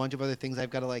 but I have a bunch of other things I've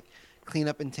got to like clean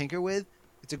up and tinker with,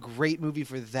 it's a great movie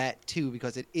for that too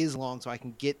because it is long, so I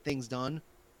can get things done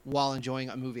while enjoying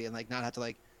a movie and like not have to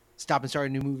like stop and start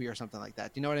a new movie or something like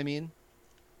that. Do you know what I mean?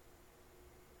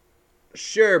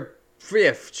 sure,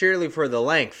 surely for the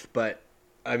length, but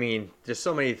I mean, there's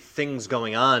so many things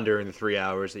going on during the 3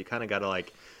 hours that you kind of got to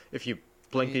like, if you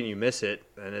blink and you miss it,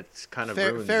 and it's kind of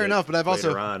ruins fair it enough. But I've later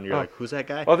also on. You're like, who's that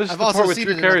guy? Oh, this is I've the also part with seen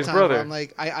Drew it enough Carey's times where brother. I'm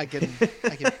like, I can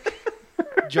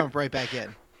jump right back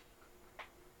in.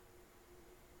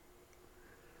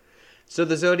 So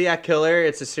the Zodiac Killer,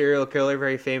 it's a serial killer,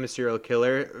 very famous serial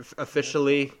killer.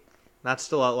 Officially, not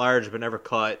still at large, but never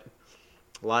caught.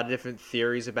 A lot of different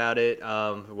theories about it,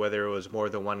 whether it was more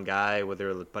than one guy, whether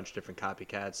it was a bunch of different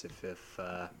copycats.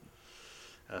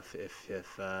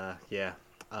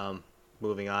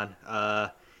 Moving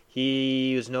on.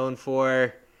 He was known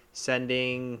for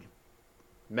sending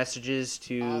messages Jack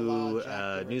to the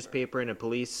Ripper. newspaper and the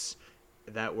police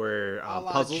that were A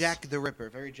la puzzles. Jack the Ripper,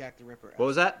 very Jack the Ripper. What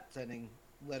was that? Sending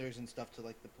letters and stuff to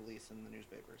like the police and the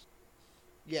newspapers.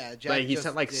 Yeah, Jack. But he just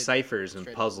sent like did ciphers and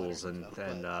straight up puzzles letters and stuff,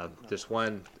 but no. this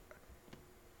one.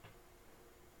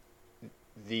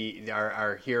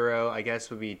 Our hero, I guess,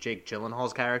 would be Jake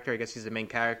Gyllenhaal's character. I guess he's the main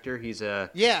character. He's a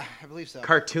Yeah, I believe so.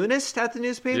 cartoonist at the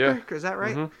newspaper. Yeah. Is that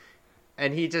right? Mhm.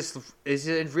 And he just is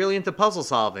really into puzzle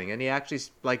solving, and he actually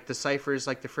like deciphers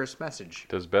like the first message.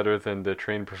 Does better than the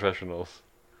trained professionals.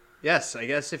 Yes, I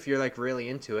guess if you're like really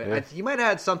into it, Yeah. he might have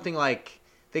had something like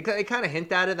they kind of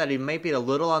hint at it that he might be a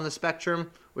little on the spectrum,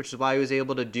 which is why he was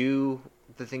able to do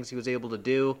the things he was able to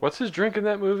do. What's his drink in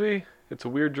that movie? It's a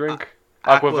weird drink.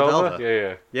 Aquavelva.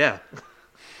 Yeah. Yeah,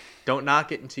 don't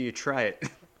knock it until you try it.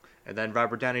 And then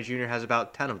Robert Downey Jr. has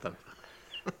about 10 of them.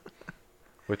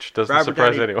 Which doesn't Robert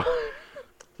surprise Downey- anyone.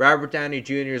 Robert Downey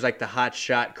Jr. is like the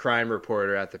hotshot crime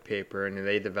reporter at the paper, and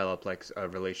they develop like a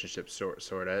relationship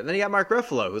sort of. And then you got Mark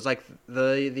Ruffalo, who's like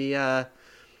the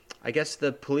I guess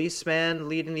the policeman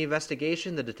leading the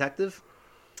investigation, the detective.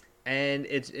 And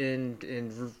it's in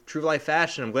true life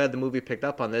fashion. I'm glad the movie picked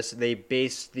up on this. They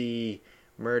based the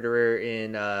murderer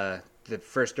in the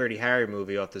first Dirty Harry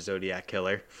movie off the Zodiac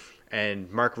Killer, and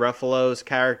Mark Ruffalo's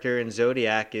character in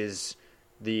Zodiac is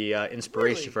the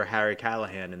inspiration Really? for Harry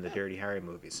Callahan in the Dirty Harry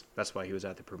movies. That's why he was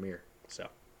at the premiere. So,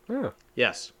 Yeah.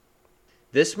 yes.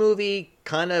 This movie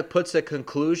kind of puts a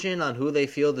conclusion on who they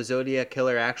feel the Zodiac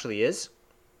Killer actually is.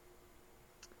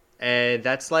 And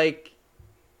that's like...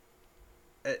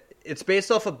 It's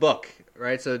based off a book,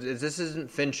 right? So this isn't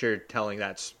Fincher telling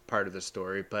that part of the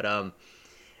story. But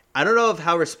I don't know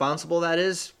how responsible that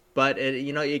is. But,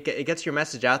 it gets your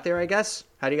message out there, I guess.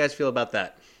 How do you guys feel about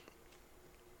that?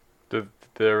 Did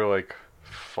they ever, like,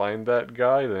 find that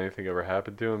guy? Did anything ever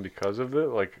happen to him because of it?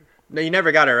 Like, No, you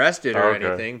never got arrested or Okay.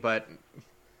 anything, but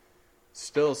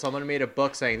still, someone made a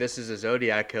book saying this is a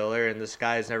Zodiac killer, and this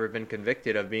guy's never been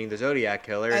convicted of being the Zodiac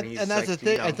killer, and he's and that's like, the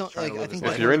thing, you know, I don't- trying to like, I live his think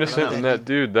life. if you're I innocent know in that that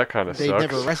dude, that kind of They sucks.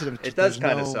 never arrested him. It does There's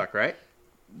kind of no- suck, right?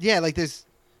 yeah, like there's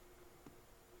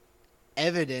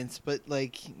evidence, but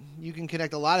like you can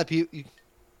connect a lot of people.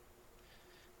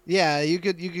 Yeah, you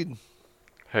could.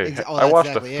 Hey, Oh, I that's watched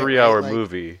exactly a it, 3-hour right? Like,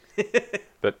 movie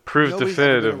that proves nobody's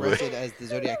ever been definitively. arrested as the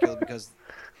Zodiac killer because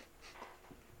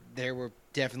there's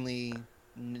definitely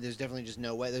just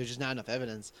no way. There's just not enough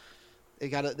evidence. They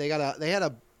had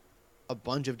a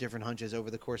bunch of different hunches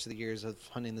over the course of the years of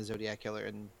hunting the Zodiac killer,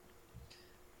 and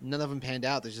none of them panned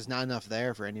out. There's just not enough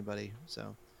there for anybody.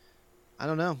 So I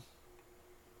don't know.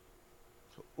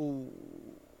 Ooh,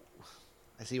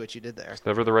 I see what you did there. It's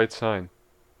never the right sign.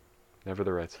 Never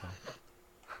the right sign.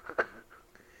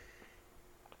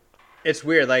 It's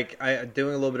weird. Like I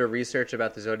doing a little bit of research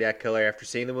about the Zodiac killer after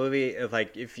seeing the movie.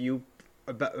 Like if you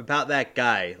about that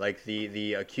guy, like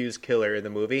the accused killer in the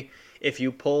movie, if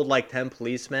you pulled like 10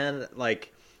 policemen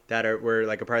like were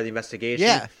like a part of the investigation,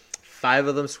 Yeah. 5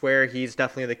 of them swear he's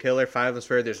definitely the killer. 5 of them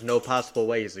swear there's no possible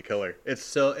way he's the killer. It's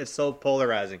so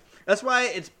polarizing. That's why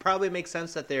it probably makes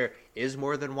sense that there is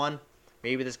more than one.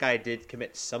 Maybe this guy did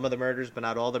commit some of the murders, but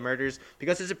not all the murders,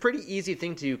 because it's a pretty easy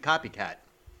thing to copycat.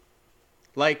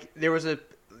 Like there was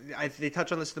they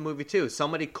touch on this in the movie too.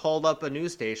 Somebody called up a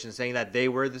news station saying that they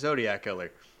were the Zodiac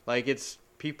killer. Like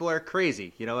people are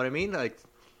crazy. You know what I mean? Like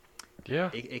Yeah,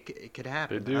 it could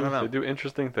happen. they do. I don't know. They do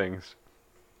interesting things.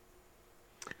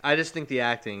 I just think the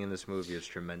acting in this movie is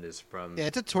tremendous. From Yeah,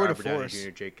 it's a tour de Robert Downey force. Jr.,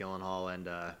 Jake Gyllenhaal, and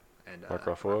Mark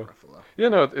Ruffalo. Mark Ruffalo. Yeah,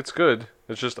 no, it's good.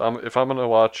 It's just if I'm gonna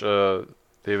watch a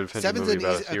David Fincher Seven's movie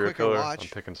about a a serial quicker killer, watch. I'm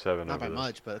picking 7 Not over by this.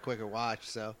 much, but a quicker watch.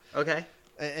 So Okay.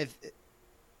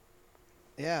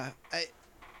 Yeah,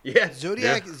 Yeah.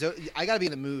 Zodiac. I gotta be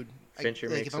in the mood. Fincher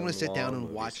Like makes if I'm gonna some sit down long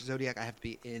and watch movies. Zodiac, I have to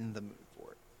be in the mood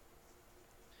for it.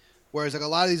 Whereas like a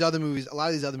lot of these other movies,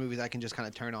 I can just kind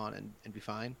of turn on and be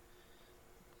fine.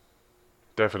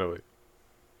 Definitely.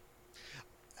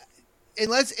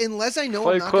 Unless I know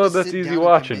Fight I'm not Club, gonna that's sit easy down and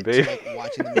watching, commit to, baby. like,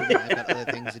 watching the movie, and I've got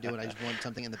other things to do, and I just want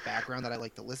something in the background that I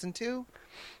like to listen to.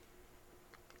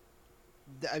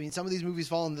 I mean, some of these movies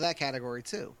fall into that category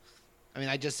too. I mean,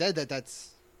 I just said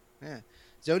that's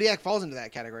Zodiac falls into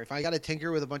that category. If I got to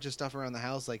tinker with a bunch of stuff around the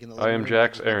house, like in the I Am living room,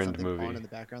 Jack's just want Errand something movie. on in the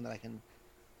background that I can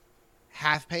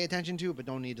half pay attention to, but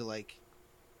don't need to like.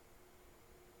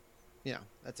 You know,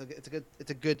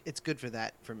 it's good for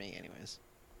that for me, anyways.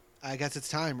 I guess it's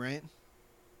time, right?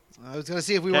 I was gonna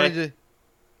see if we wanted to.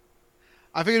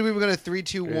 I figured we were gonna 3,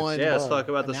 2, 1. Yeah, let's talk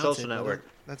about the announce Social it, but Network.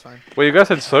 That's fine. Wait, you guys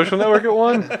had Social Network at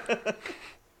 1?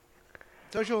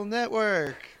 Social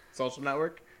Network. Social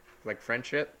Network, like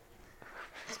friendship.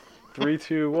 3,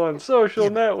 2, 1. Social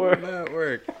Network.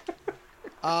 Network.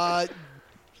 Uh,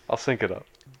 I'll sync it up.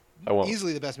 I won't.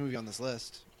 easily the best movie on this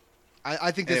list.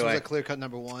 I think this Anyway. was a clear cut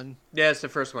number 1. Yeah, it's the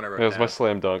first one I wrote It was down. my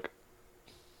slam dunk.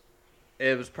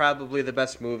 It was probably the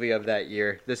best movie of that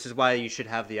year. This is why you should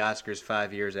have the Oscars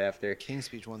 5 years after. King's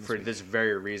Speech won this For week. this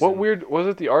very reason. What weird was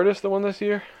it? The artist that won this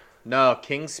year? No,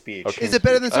 King's Speech. Oh, Is it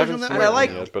better than Speech. I Social haven't seen I mean, Network? I like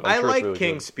that one yet, but I'm sure it's really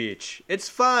King's good. Speech. It's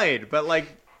fine, but like,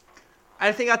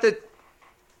 I think at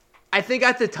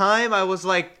the time I was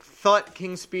like thought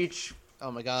King's Speech Oh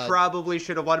my god. probably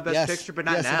should have won Best Yes. Picture, but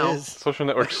not Yes, now. It is. Social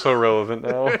Network's so relevant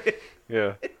now.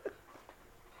 Yeah.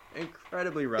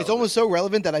 Incredibly relevant. It's almost so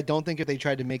relevant that I don't think if they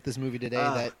tried to make this movie today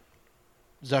Ah. that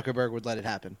Zuckerberg would let it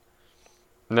happen.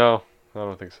 No, I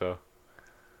don't think so.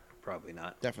 probably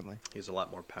not. Definitely. He's a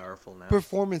lot more powerful now.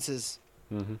 Performances.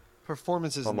 Mm-hmm.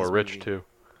 Performances. A lot in more this rich movie, too.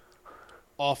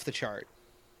 Off the chart.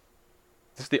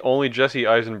 This is the only Jesse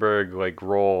Eisenberg like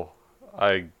role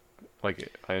I like.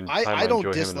 I don't enjoy him in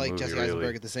the dislike movie, Jesse really.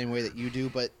 Eisenberg the same way that you do,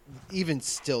 but even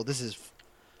still, this is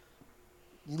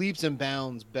leaps and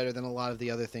bounds better than a lot of the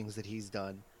other things that he's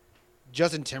done.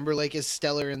 Justin Timberlake is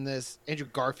stellar in this. Andrew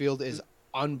Garfield is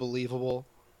unbelievable.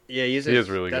 Yeah, He is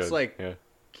really that's good. like yeah.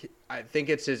 I think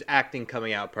it's his acting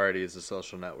coming out party is The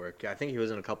Social Network. I think he was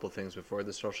in a couple of things before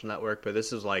The Social Network, but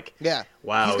this is like Yeah,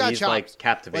 wow, got he's chops. like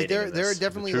captivating. Like there in are this.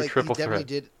 definitely true like he triple definitely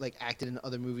threat. did like acted in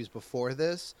other movies before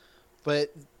this,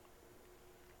 but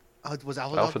was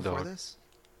Alpha Alpha Dog before Dog. this?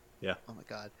 Yeah. Oh my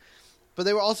god. But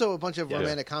they were also a bunch of Yeah.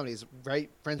 romantic comedies, right?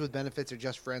 Friends with Benefits or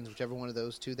Just Friends, whichever one of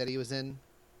those two that he was in.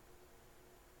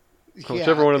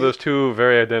 Whichever one of those two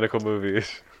very identical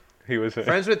movies he was in.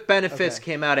 Friends with Benefits Okay.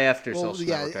 came out after Well, Social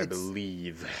yeah, Network, I it's-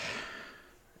 believe.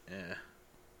 Yeah,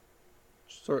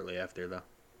 shortly after though.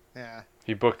 Yeah.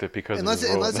 He booked it because Unless of his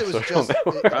role unless in it the was Social just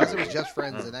Network. unless it was Just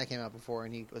Friends and that came out before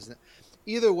and he was.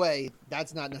 Either way,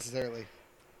 that's not necessarily.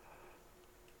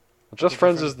 Just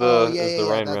Friends is the Oh, yeah, is yeah, the yeah,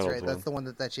 Ryan that's Reynolds right. one. That's the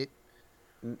one that shit.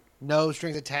 No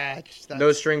strings attached. That's,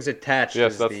 No Strings Attached.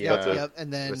 Yes, is that's- the, that's it. Yep,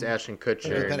 and then with Ashton Friends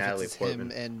with Kutcher and Benefits Natalie is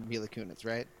Portman. him and Mila Kunis,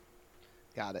 right?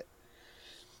 Got it.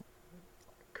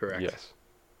 Correct. Yes.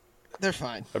 They're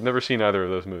fine. I've never seen either of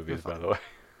those movies, by the way.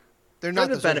 They're not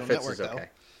For the benefits network, is okay.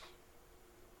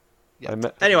 Yeah.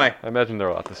 Anyway, I imagine they're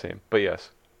a lot the same, but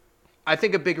yes. I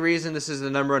think a big reason this is the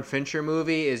number one Fincher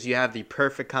movie is you have the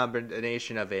perfect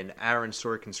combination of an Aaron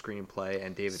Sorkin screenplay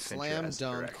and David Fincher Slam as the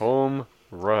dunk. director. Home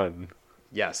run.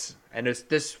 Yes, and it's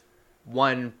this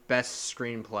won Best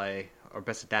Screenplay or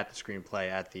Best Adapted Screenplay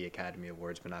at the Academy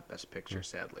Awards, but not Best Picture,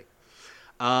 sadly.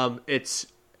 It's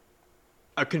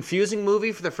a confusing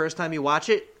movie for the first time you watch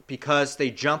it because they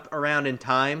jump around in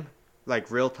time, like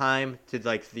real time, to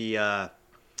like the,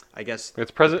 I guess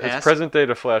It's present. the past. It's present day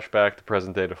to flashback to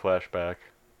present day to flashback.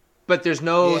 But there's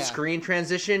no Yeah. screen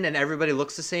transition, and everybody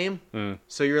looks the same. Mm.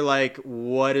 So you're like,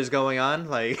 what is going on?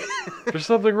 Like, There's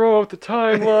something wrong with the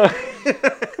timeline.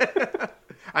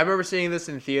 I remember seeing this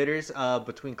in theaters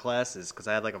between classes because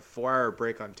I had like a 4-hour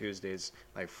break on Tuesdays.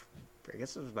 Like, I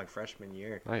guess it was my freshman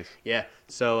year. Nice. Yeah.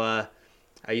 So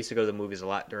I used to go to the movies a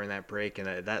lot during that break,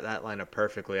 and that lined up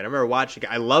perfectly. And I remember watching it.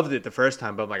 I loved it the first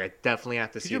time, but I'm like, I definitely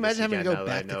have to see Could you this imagine having again to go now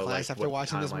that I back to know, class like, after what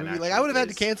watching this timeline movie? Like, I would have had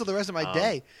to actually is. cancel the rest of my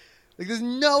day. Like, there's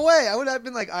no way. I would have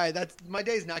been like, all right, my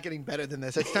day's not getting better than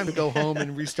this. It's time to go home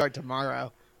and restart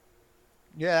tomorrow.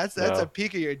 Yeah, that's No. a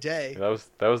peak of your day. That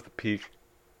was the peak.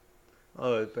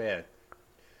 Oh, but yeah.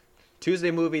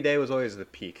 Tuesday movie day was always the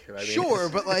peak. I mean, Sure,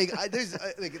 but like,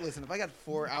 listen, if I got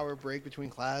 4-hour break between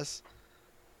class,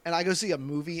 and I go see a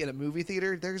movie in a movie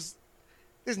theater, there's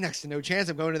next to no chance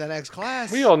I'm going to that next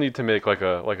class. We all need to make like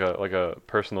a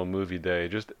personal movie day.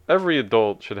 Just every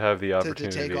adult should have the to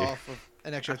opportunity. take off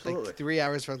an extra Absolutely. like 3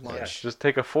 hours for lunch. Yeah. Just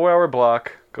take a 4-hour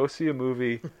block, go see a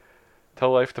movie,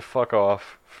 tell life to fuck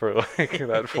off for like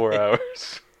that 4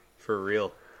 hours. For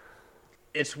real.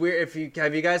 It's weird.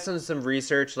 Have you guys done some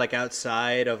research like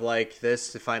outside of like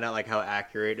this to find out like how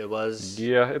accurate it was?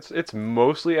 Yeah, it's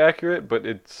mostly accurate, but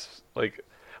it's like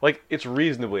it's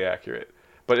reasonably accurate.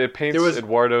 But it paints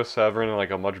Eduardo Saverin in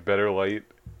like a much better light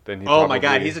than he. Oh my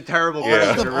god, he's a terrible All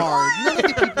character. of them are. None of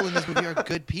the people in this movie are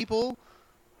good people.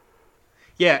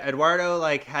 Yeah, Eduardo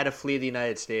like had to flee the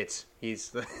United States.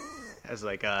 He's he's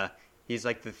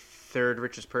like the third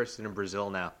richest person in Brazil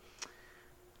now.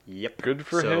 Yep. Good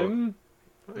for him,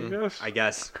 I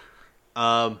guess.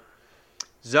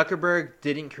 Zuckerberg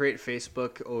didn't create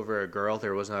Facebook over a girl.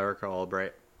 There was no Erica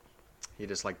Albright. He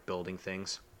just liked building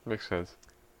things. Makes sense.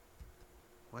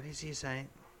 What is he saying?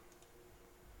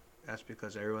 That's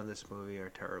because everyone in this movie are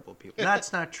terrible people.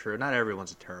 That's not true. Not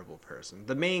everyone's a terrible person.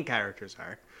 The main characters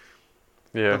are.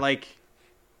 Yeah. But like,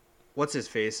 what's his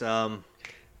face?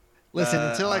 Listen,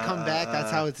 until I come back,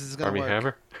 that's how this is going to Armie work.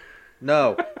 Hammer.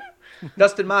 No,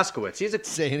 Dustin Moskowitz. He's a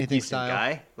Say anything decent style.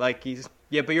 guy. Like he's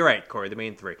but you're right, Corey. The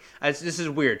main three. This is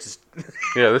weird. Just,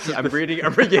 Yeah, this is. I'm reading.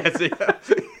 Guessing.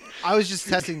 I was just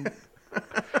testing.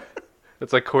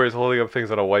 It's like Corey's holding up things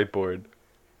on a whiteboard.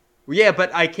 Yeah,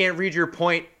 but I can't read your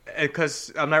point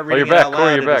because I'm not reading you're it back, out Corey,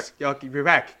 loud. you're back. You're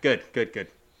back. Good.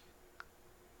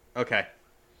 Okay.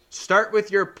 Start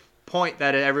with your point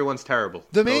that everyone's terrible.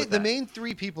 The Go with that. main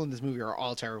three people in this movie are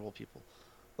all terrible people.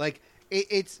 Like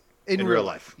it's in real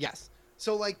life. Yes.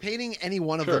 So like painting any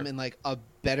one of Sure. them in like a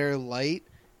better light,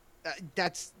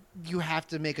 that's you have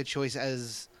to make a choice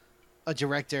as a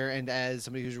director and as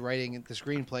somebody who's writing the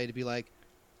screenplay to be like,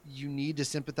 you need to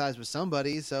sympathize with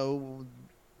somebody, so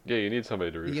Yeah, you need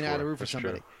somebody to root you for. know how to root for That's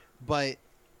somebody. true. But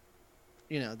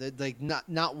you know, like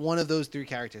not one of those three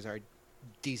characters are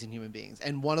decent human beings,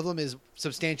 and one of them is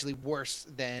substantially worse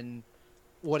than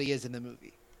what he is in the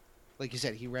movie. Like you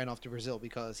said, he ran off to Brazil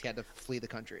because he had to flee the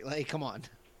country. Like, come on.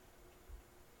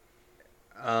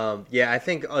 Yeah, I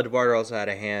think Eduardo also had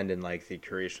a hand in like the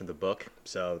creation of the book,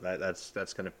 so that's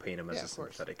going to paint him as Yeah, a of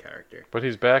course. sympathetic character. But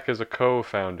he's back as a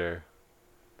co-founder,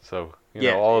 so you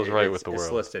know all is right with the It's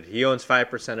world. listed. He owns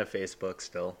 5% of Facebook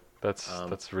still. That's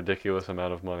a ridiculous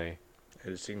amount of money.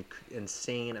 It's an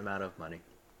insane amount of money.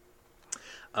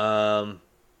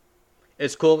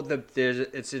 It's cool.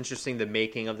 It's interesting the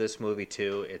making of this movie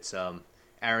too. It's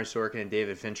Aaron Sorkin and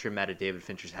David Fincher met at David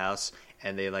Fincher's house,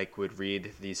 and they like would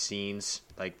read these scenes,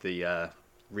 like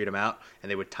read them out, and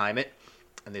they would time it,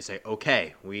 and they say,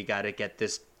 "Okay, we got to get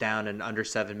this down in under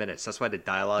 7 minutes." That's why the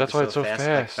dialogue That's is why so it's so fast.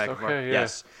 fast. Back and forth. Okay, yeah.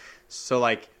 Yes. So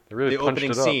like They really the punched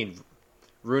opening it up. scene.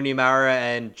 Rooney Mara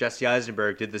and Jesse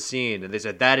Eisenberg did the scene, and they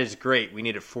said, "That is great. We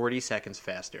need it 40 seconds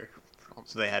faster."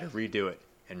 So they had to redo it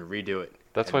and redo it.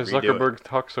 That's and why redo Zuckerberg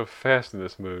talks so fast in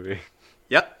this movie.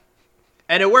 Yep,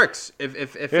 and it works. If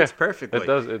Yeah, fits perfectly. It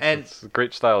does. And It's a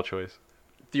great style choice.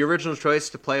 the original choice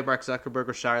to play Mark Zuckerberg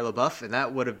was Shia LaBeouf, and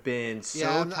that would have been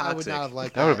so toxic. I would not have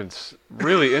liked That would have been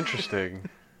really interesting.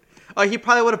 Oh, he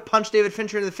probably would have punched David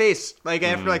Fincher in the face like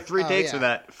after like 3 takes yeah. of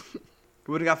that.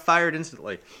 He would have got fired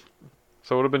instantly.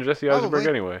 So it would have been Jesse Probably. Eisenberg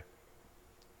anyway.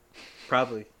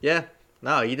 Probably. Yeah.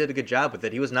 No, he did a good job with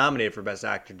it. He was nominated for Best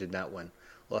Actor, did not win.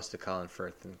 Lost to Colin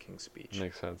Firth in King's Speech.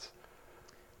 Makes sense.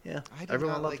 Yeah. I did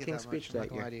Everyone not loved like it King's that much. Speech I'm not that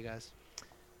gonna year. lie to you guys.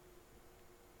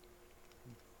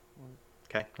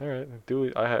 Okay. All right.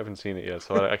 I haven't seen it yet,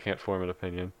 so I can't form an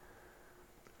opinion.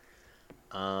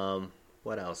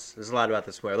 What else? There's a lot about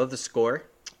this movie. I love the score.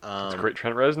 It's great.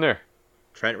 Trent Reznor.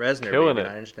 Trent Reznor, Killing baby,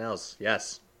 it. 9 Inch Nails.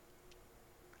 Yes.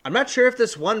 I'm not sure if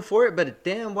this won for it, but it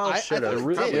damn well I should thought have. it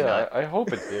Really, did. yeah, Not. I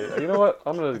hope it did. You know what?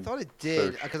 I'm I gonna. thought it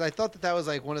did search. because I thought that was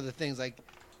like one of the things. Like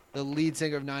the lead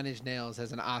singer of Nine Inch Nails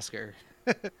has an Oscar.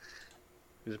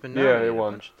 He's been Yeah, nominated it won.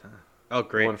 a bunch of times. Oh,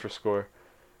 great. One for score,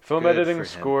 film Good editing, for him.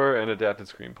 score, and adapted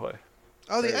screenplay.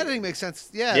 Oh, the Great. editing makes sense.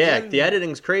 Yeah. Yeah, the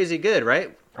editing's crazy good,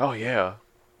 right? Oh yeah,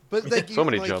 But like so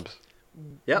many like, jumps.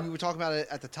 Yep. We were talking about it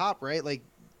at the top, right? Like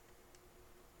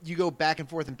you go back and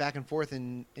forth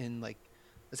in like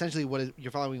essentially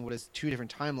you're following what is two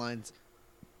different timelines.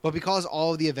 But because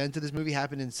all of the events of this movie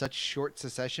happened in such short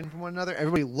succession from one another,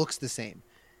 everybody looks the same.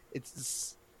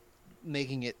 It's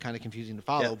making it kind of confusing to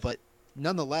follow, Yeah. but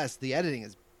nonetheless, the editing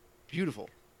is beautiful.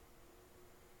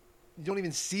 You don't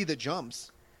even see the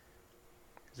jumps.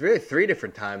 It's really 3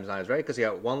 different timelines, right? Because you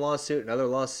got one lawsuit, another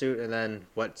lawsuit, and then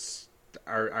what's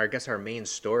I guess our main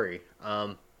story.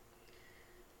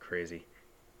 Crazy.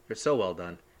 They're so well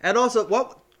done. And also,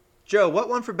 what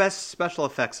won for best special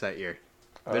effects that year?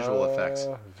 Visual effects.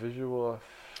 Visual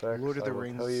effects. Lord of the I will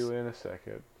Rings. tell you in a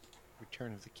second.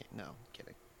 Return of the King. No,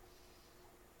 kidding.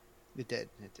 It did.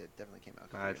 It did. Definitely came out. a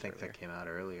couple I years think earlier. that came out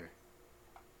earlier.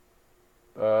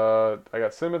 I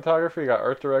got cinematography, got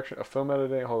art direction, film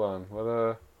editing. Hold on,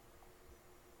 what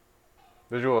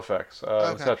visual effects.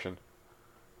 Okay. Inception.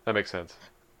 That makes sense.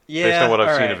 Yeah, Based on what I've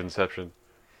all seen right. of Inception.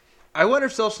 I wonder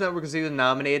if Social Network is even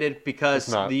nominated because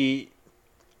It's not. the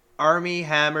Army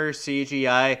Hammer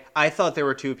CGI. I thought there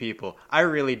were 2 people. I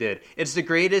really did. It's the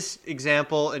greatest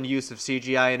example and use of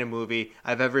CGI in a movie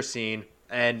I've ever seen,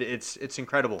 and it's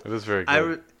incredible. It is very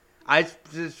good. I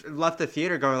just left the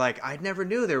theater going like, I never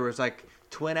knew there was like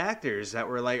twin actors that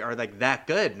were like are like that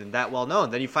good and that well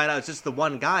known. Then you find out it's just the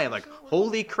one guy. I'm like,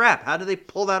 holy crap! How did they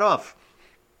pull that off?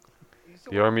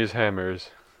 The Army's Hammers.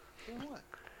 Doing what?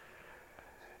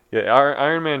 Yeah,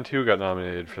 Iron Man 2 got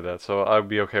nominated for that, so I'd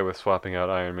be okay with swapping out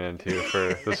Iron Man 2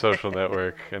 for The Social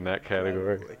Network in that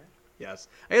category. Yes,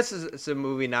 I guess it's a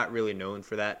movie not really known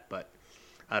for that, but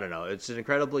I don't know. It's an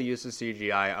incredible use of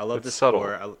CGI. I love It's the subtle.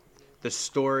 score. The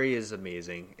story is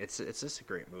amazing. It's just a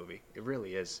great movie. It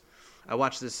really is. I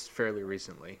watched this fairly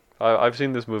recently. I've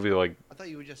seen this movie like I thought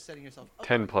you were just setting yourself up.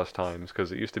 10 plus times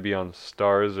because it used to be on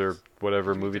Stars or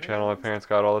whatever movie channel my parents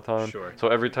got all the time. Sure. So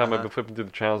every time I've been flipping through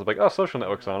the channels, I'm like, oh, Social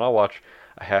Network's on. I'll watch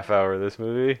a half hour of this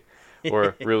movie.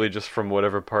 Or really just from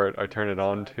whatever part I turn it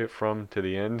on to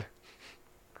the end.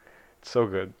 It's so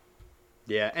good.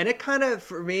 Yeah, and it kind of,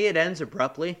 for me, it ends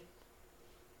abruptly.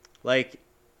 Like,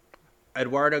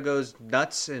 Eduardo goes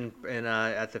nuts at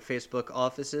the Facebook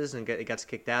offices and gets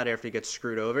kicked out after he gets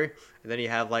screwed over. And then you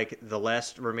have, like, the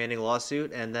last remaining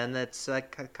lawsuit, and then that's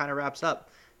kind of wraps up.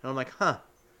 And I'm like, huh,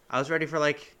 I was ready for,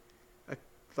 like,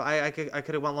 I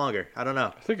could have went longer. I don't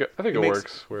know. I think it makes-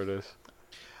 works where it is.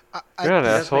 I- You're not an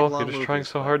does make asshole. long You're just trying movies,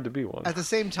 so but- hard to be one. At the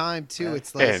same time, too, Yeah.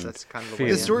 it's like And That's kind of the the way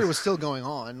the it story ends. was still going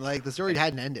on. Like the story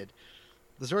hadn't ended.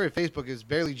 The story of Facebook is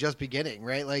barely just beginning,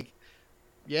 right? Like,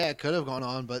 yeah, it could have gone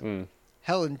on, but Mm.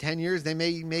 hell, in 10 years they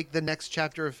may make the next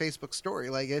chapter of Facebook's story.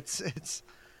 Like it's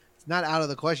not out of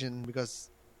the question because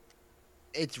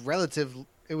it's relative.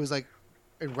 It was like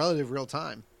in relative real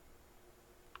time.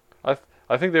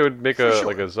 I think they would make For a sure.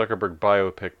 like a Zuckerberg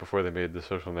biopic before they made The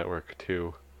Social Network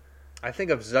too. I think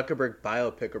a Zuckerberg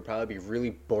biopic would probably be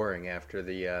really boring after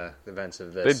the events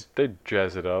of this. They'd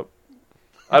jazz it up.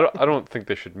 I don't think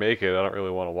they should make it. I don't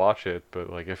really want to watch it, but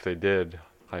like if they did,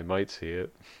 I might see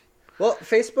it. Well,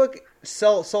 Facebook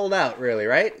sold out, really,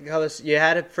 right? Because you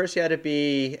had to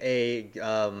be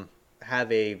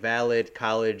have a valid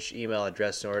college email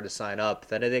address in order to sign up.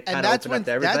 Then they kind of that's opened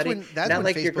up to when- that's everybody. when Not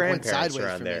like your Facebook went grandparents sideways are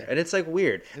on for there, me. and it's like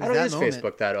weird. It I was don't that use moment.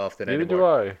 Facebook that often Neither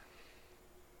anymore. do I.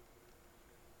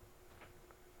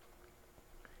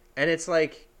 And it's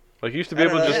like, Like you used to be I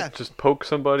able to don't know. just poke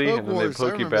somebody Poke and then Wars, they'd I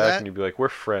poke you remember back that. and you'd be like, "We're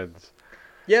friends."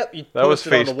 yep, you That was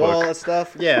post it on the wall Facebook. and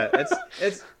stuff. Yeah,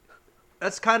 it's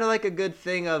that's kind of like a good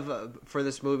thing of for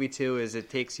this movie too. Is it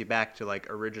takes you back to like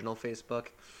original Facebook,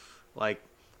 like.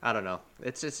 I don't know.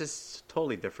 It's just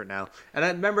totally different now. And I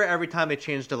remember every time they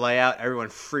changed the layout, everyone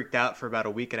freaked out for about a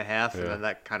week and a half, and Yeah. then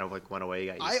that kind of like went away.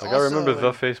 You got used I to it. Like I remember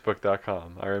Also-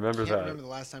 thefacebook.com. I remember I can't that. remember the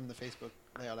last time the Facebook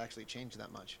layout actually changed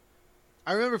that much.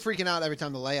 I remember freaking out every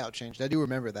time the layout changed. I do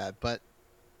remember that, but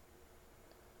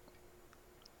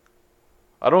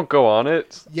I don't go on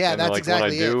it. Yeah, and that's like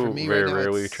exactly when I it. do, For me very right now,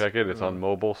 rarely it's- check it. It's on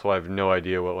mobile, so I have no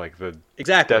idea what like the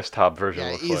Exactly. desktop version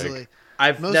Yeah, looks easily. like.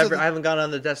 I Most of the- haven't gone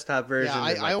on the desktop version. Yeah, in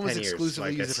like I almost 10 years, exclusively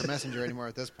like use it I for Messenger anymore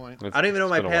at this point. I don't even know It's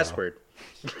my been a while. password.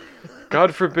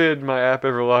 God forbid my app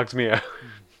ever logs me out.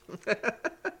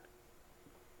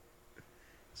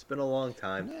 It's been a long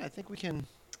time. Yeah, I think we can.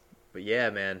 But yeah,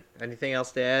 man. Anything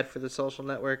else to add for the Social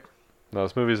Network? No,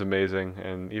 this movie's amazing,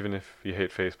 and even if you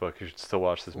hate Facebook, you should still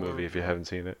watch this movie if you haven't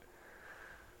seen it.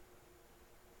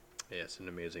 Yeah, it's an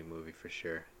amazing movie for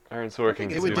sure. Aaron Sorkin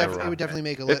It can would, do no it would wrong. definitely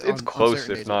make a It's list. close,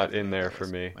 if not in there for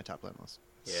me. My top 10 list.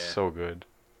 Yeah. So good.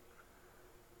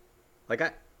 Like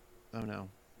Oh no,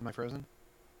 am I frozen?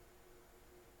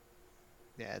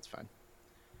 Yeah, it's fine.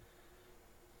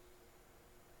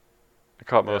 I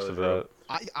caught That most was of rough.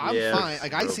 that. I'm Yeah, fine.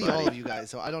 Like I see all buddy. of you guys,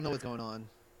 so I don't know what's going on.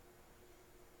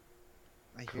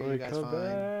 I hear you guys Come fine.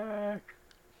 back.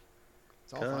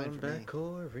 It's all fine for me.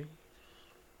 Corey.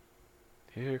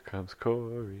 Here comes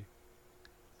Corey.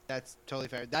 That's totally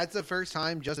fair. That's the first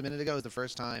time. Just a minute ago is the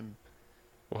first time.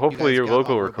 Well, hopefully guys your got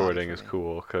local all robotic recording for is me.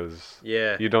 cool, because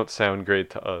Yeah. you don't sound great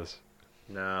to us.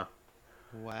 No.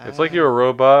 Wow. It's like you're a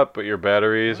robot, but your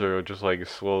batteries are just like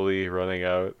slowly running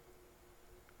out.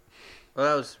 Well,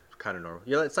 that was kind of normal.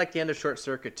 Yeah, it's like the end of Short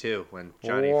Circuit 2 when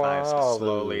Johnny Five's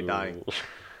slowly dying.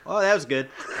 Oh, that was good.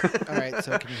 All right,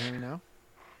 so can you hear me now?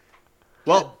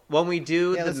 Well, when we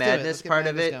do Yeah, the let's do it. Let's madness get part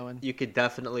of madness it, going. you could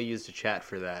definitely use the chat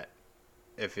for that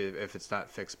if it's not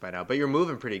fixed by now. But you're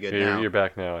moving pretty good Yeah, now. you're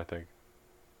back now, I think.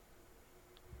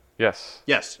 Yes.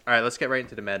 Yes. All right, let's get right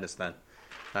into the madness then.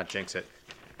 Not jinx it.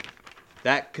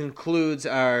 That concludes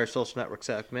our social network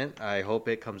segment. I hope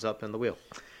it comes up in the wheel.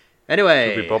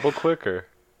 Anyway. Should we bubble quick or?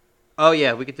 Oh,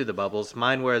 yeah, we could do the bubbles.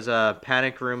 Mine was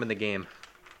Panic Room in the Game.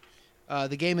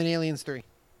 The game in Aliens 3.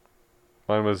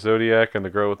 Mine was Zodiac and the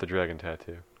girl with the dragon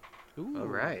tattoo. Ooh. All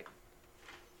right.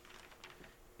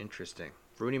 Interesting.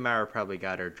 Rooney Mara probably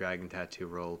got her dragon tattoo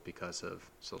role because of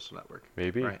Social Network.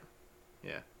 Maybe. Right.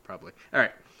 Yeah, probably. All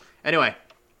right. Anyway.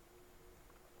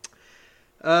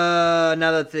 Now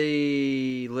that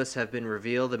the lists have been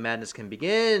revealed, the madness can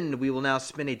begin. We will now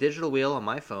spin a digital wheel on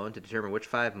my phone to determine which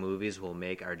 5 movies will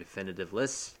make our definitive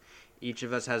list. Each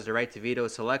of us has the right to veto a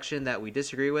selection that we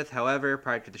disagree with. However,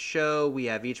 prior to the show, we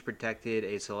have each protected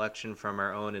a selection from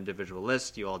our own individual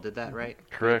list. You all did that, right?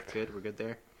 Correct. Good. We're good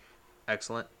there.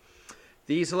 Excellent.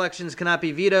 These selections cannot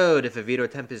be vetoed. If a veto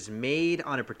attempt is made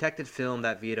on a protected film,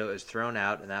 that veto is thrown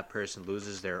out and that person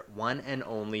loses their one and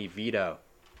only veto.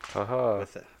 Haha.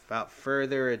 Without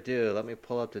further ado, let me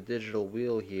pull up the digital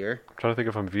wheel here. I'm trying to think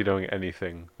if I'm vetoing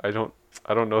anything. I don't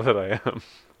know that I am.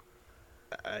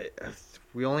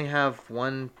 We only have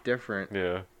one different.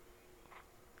 Yeah.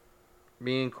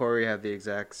 Me and Corey have the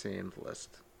exact same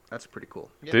list. That's pretty cool.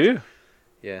 Yep. Do you?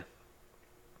 Yeah.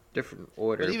 Different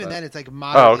order. But even then, it's like Oh,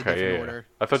 moderately okay, different yeah. order.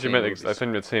 I thought you Same meant movies. I thought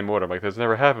you meant same order. I'm like, that's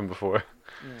never happened before.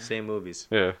 Yeah. same movies.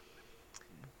 Yeah.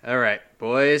 All right,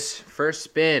 boys. First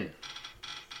spin.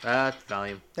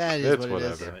 Volume. That is It's what it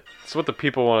whatever. Damn it. It's what the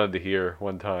people wanted to hear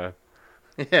one time.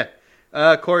 Yeah.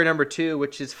 Corey number 2,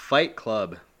 which is Fight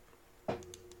Club.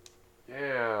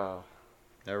 Yeah.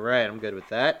 All right, I'm good with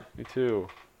that. Me too.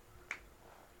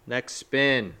 Next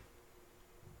spin.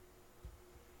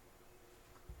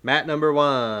 Matt number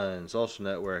 1, Social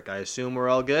Network. I assume we're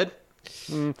all good?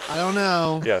 I don't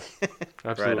know. Yes. Right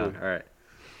Absolutely. on. All right.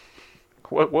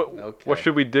 What Okay.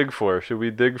 should we dig for? Should we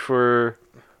dig for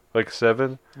like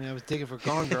 7? I mean, I was digging for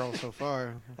Gone Girl so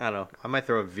far. I don't know. I might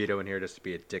throw a veto in here just to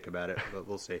be a dick about it, but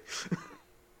we'll see.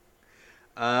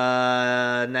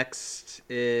 Next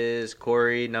is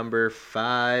Corey number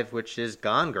 5, which is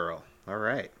Gone Girl. All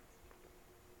right.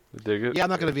 Dig it? Yeah, I'm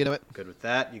not going to veto it. Good with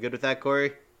that. You good with that,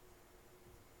 Corey?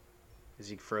 Is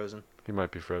he frozen? He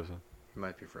might be frozen. He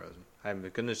might be frozen. I'm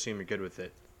going to assume you're good with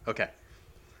it. Okay.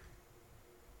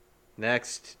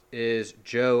 Next is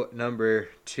Joe number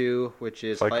 2, which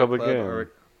is Fight Club again.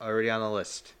 already on the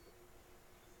list.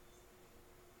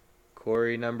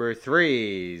 Corey number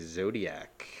 3,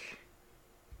 Zodiac.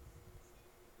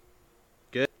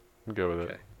 I'm good with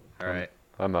Okay. it. All right.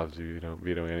 I'm not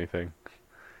vetoing anything.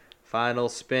 Final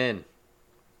spin.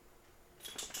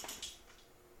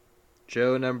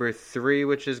 Joe number 3,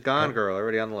 which is Gone Girl,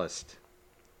 already on the list.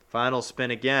 Final spin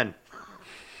again.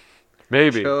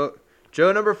 Maybe. Joe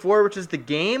number 4, which is The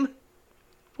Game.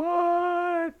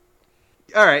 What?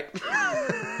 All right.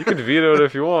 You can veto it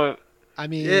if you want. I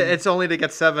mean, It's only to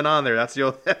get 7 on there. That's the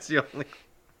only.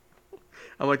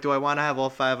 I'm like, do I want to have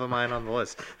all 5 of mine on the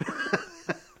list?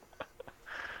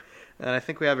 And I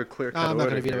think we have a clear cut I'm not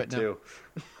order gonna veto here, it, no.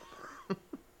 too.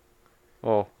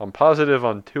 Well, I'm positive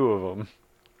on 2 of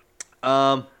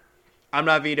them. I'm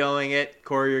not vetoing it.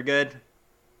 Corey, you're good?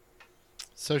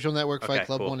 Social Network, Fight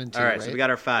Club cool. 1 and 2, All right, right? so we got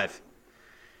our 5.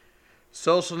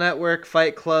 Social Network,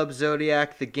 Fight Club,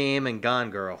 Zodiac, The Game, and Gone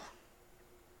Girl.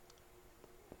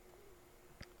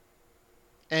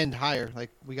 And higher. Like,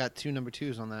 we got 2 number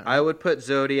 2s on that. Right? I would put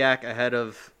Zodiac ahead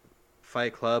of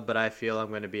Fight Club, but I feel I'm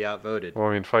going to be outvoted. Well,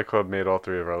 I mean, Fight Club made all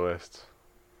 3 of our lists.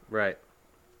 Right.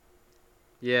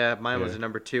 Yeah, mine was a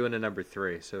number 2 and a number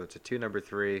 3. So it's a 2, number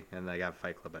 3, and I got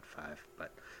Fight Club at 5.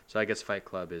 So I guess Fight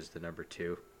Club is the number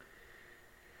 2.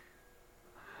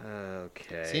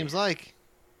 Okay. Seems like.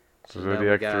 So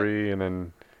Zodiac 3, and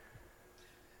then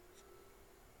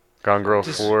Gone Girl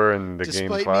 4, and The Game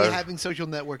 5. Despite me having Social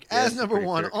Network as number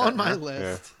 1 on my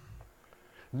list. Yeah.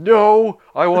 No!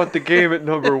 I want The Game at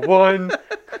number 1!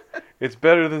 It's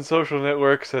better than Social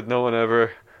Network, said no one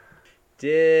ever.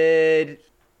 Did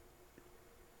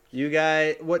you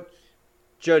guys... What...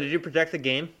 Joe, did you protect The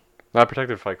Game? Not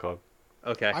protected Fight Club.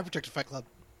 Okay. I protected Fight Club.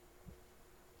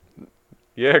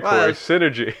 Yeah, Corey,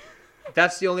 synergy.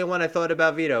 That's the only one I thought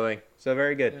about vetoing. So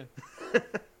very good. Yeah.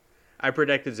 I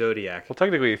protected Zodiac. Well,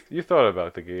 technically, you thought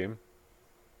about The Game.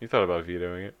 You thought about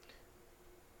vetoing it.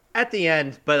 At the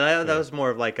end, but that was more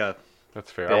of like a...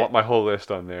 That's fair. I want my whole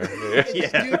list on there.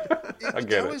 Yeah. Dude, I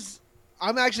get it.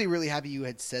 I'm actually really happy you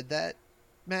had said that,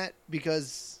 Matt,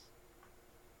 because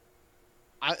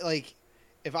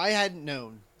if I hadn't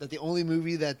known that the only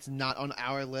movie that's not on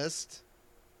our list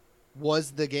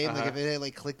was The Game, like if it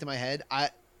had clicked in my head,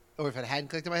 or if it hadn't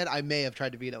clicked in my head, I may have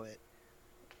tried to veto it.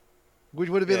 Which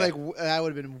would have been that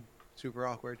would have been super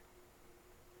awkward.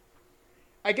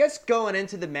 I guess going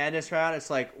into the madness round,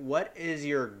 it's like, what is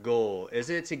your goal?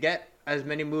 Is it to get as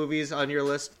many movies on your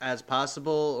list as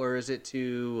possible, or is it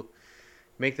to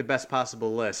make the best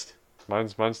possible list?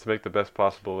 Mine's to make the best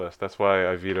possible list. That's why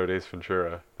I vetoed Ace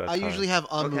Ventura. I usually have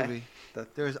a movie.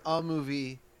 There's a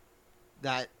movie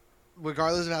that,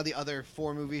 regardless of how the other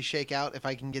 4 movies shake out, if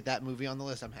I can get that movie on the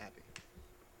list, I'm happy.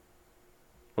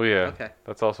 Well, yeah. Okay.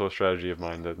 That's also a strategy of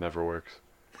mine that never works.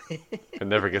 It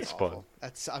never gets spun.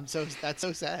 That's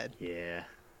so sad. Yeah.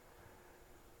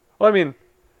 Well, I mean,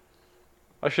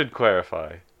 I should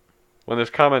clarify. When there's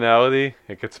commonality,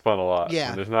 it gets spun a lot. Yeah.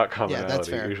 When there's not commonality, that's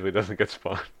fair. it usually doesn't get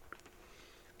spun.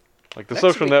 Like the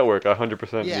Social Network,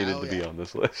 100% needed to be on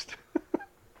this list.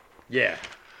 Yeah.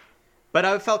 But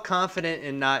I felt confident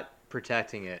in not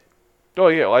protecting it. Oh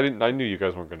yeah, well, I knew you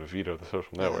guys weren't going to veto the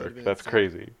Social Network. That's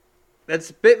crazy. That's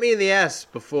bit me in the ass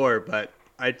before, but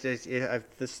I just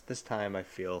this time I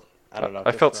feel I don't know.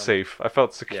 I felt safe. I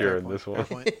felt secure in this one.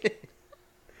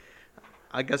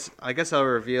 I guess I'll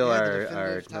reveal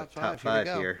our top 5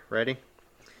 here. Ready?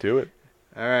 Do it.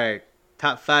 All right.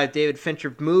 Top 5 David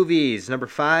Fincher movies. Number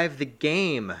 5, The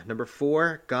Game. Number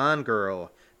 4, Gone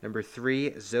Girl. Number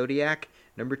 3, Zodiac.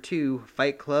 Number 2,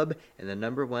 Fight Club. And the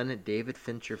number 1 David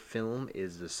Fincher film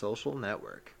is The Social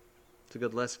Network. It's a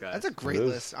good list, guys. That's a great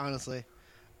list, honestly.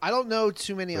 I don't know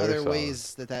too many other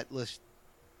ways that list...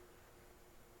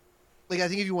 Like, I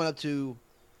think if you went up to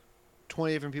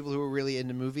 20 different people who were really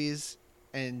into movies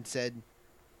and said,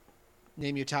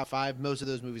 name your top 5, most of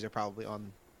those movies are probably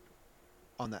on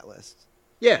that list.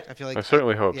 Yeah. I feel like I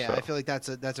certainly hope so. Yeah, I feel like that's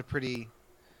a pretty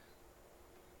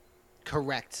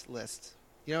correct list.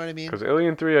 You know what I mean? Because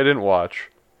Alien 3 I didn't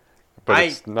watch. But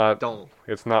it's not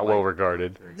well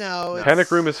regarded. No. Panic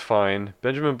Room is fine.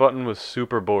 Benjamin Button was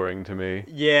super boring to me.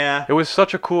 Yeah. It was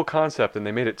such a cool concept, and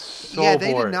they made it so boring. Yeah,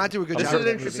 they did not do a good job. This is an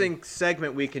interesting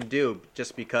segment we can do,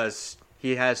 just because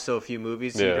he has so few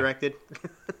movies he directed.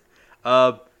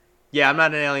 Yeah, I'm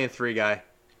not an Alien 3 guy.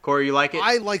 Corey, you like it?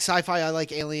 I like sci-fi. I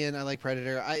like Alien. I like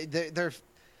Predator.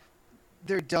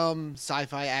 They're dumb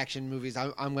sci-fi action movies.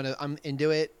 I'm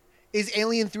into it. Is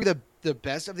Alien 3 the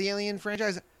best of the Alien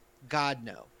franchise? God,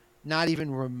 no. Not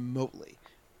even remotely.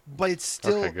 But it's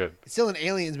still it's still an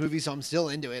Aliens movie, so I'm still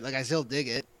into it. Like, I still dig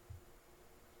it.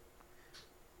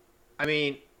 I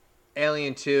mean,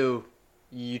 Alien 2,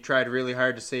 you tried really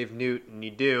hard to save Newt, and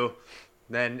you do.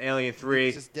 Then Alien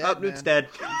 3, Newt's dead. Dead.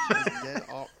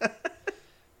 Oh.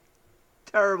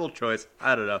 Terrible choice.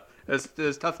 I don't know. It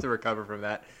was tough to recover from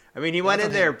that. I mean, he went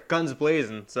in there guns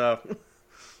blazing, so...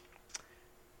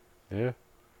 Yeah.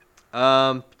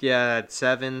 Yeah,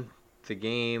 7, The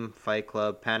Game, Fight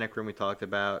Club, Panic Room we talked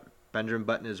about. Benjamin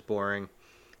Button is boring.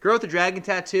 Girl with the Dragon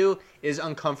Tattoo is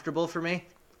uncomfortable for me.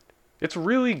 It's a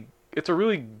really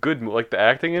good movie. Like, the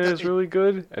acting in it is really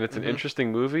good, and it's an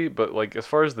interesting movie, but, like, as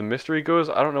far as the mystery goes,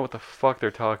 I don't know what the fuck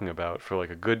they're talking about for, like,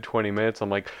 a good 20 minutes. I'm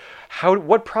like,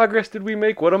 what progress did we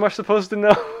make? What am I supposed to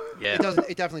know? Yeah.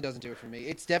 It definitely doesn't do it for me.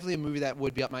 It's definitely a movie that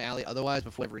would be up my alley otherwise,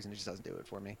 but for whatever reason, it just doesn't do it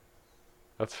for me.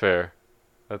 That's fair.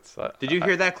 Did you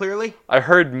hear that clearly? I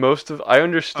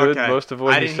understood most of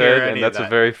what he said, and that's a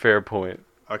very fair point.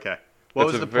 Okay. What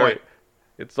was the point?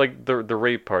 It's like the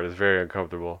rape part is very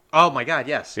uncomfortable. Oh my God,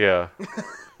 yes. Yeah.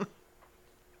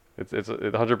 It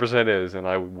 100% is, and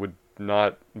I would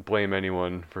not blame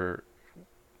anyone for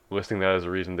listing that as a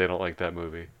reason they don't like that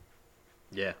movie.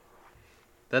 Yeah.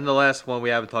 Then the last one we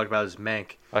haven't talked about is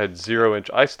Mank. I had 0 inch.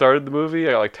 I started the movie.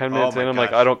 I got like 10 minutes in. I'm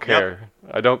like, I don't care.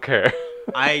 Yep. I don't care.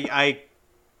 I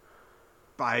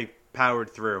powered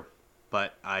through,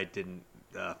 but I didn't.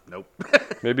 Nope.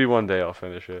 Maybe one day I'll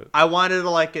finish it. I wanted to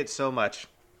like it so much.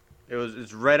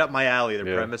 It's right up my alley. The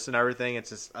premise and everything. It's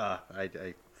just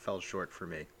I fell short for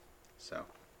me. So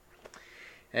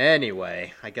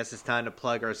anyway, I guess it's time to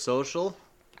plug our social.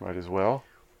 Might as well.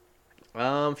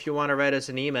 If you want to write us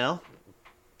an email,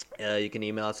 you can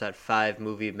email us at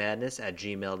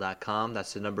 5moviemadness@gmail.com.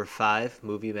 That's the number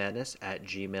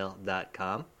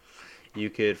 5moviemadness@gmail.com. You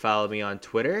could follow me on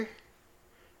Twitter,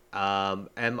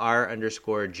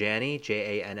 Mr_Janny,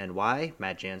 Janny.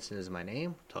 Matt Jansen is my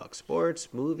name. Talk sports,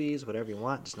 movies, whatever you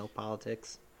want. Just no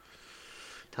politics.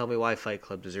 Tell me why Fight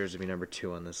Club deserves to be number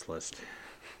 2 on this list.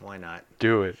 Why not?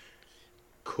 Do it.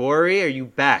 Corey, are you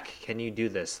back? Can you do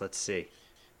this? Let's see.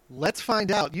 Let's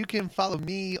find out. You can follow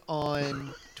me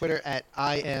on Twitter at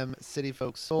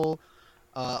IamCityFolkSoul,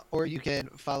 or you can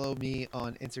follow me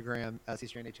on Instagram,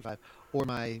 CStrand825, or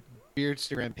my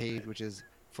Beardstagram page, which is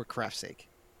For Craft's Sake.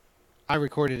 I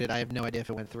recorded it. I have no idea if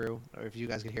it went through or if you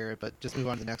guys could hear it, but just move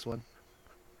on to the next one.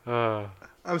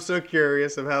 I'm so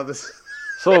curious of how this...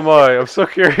 So am I. I'm so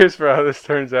curious for how this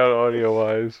turns out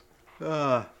audio-wise.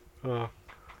 I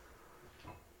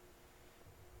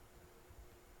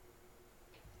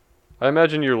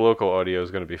imagine your local audio is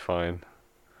going to be fine.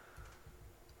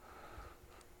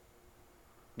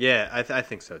 Yeah, I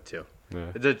think so too.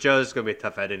 Yeah. Joe's going to be a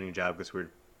tough editing job because we're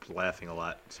laughing a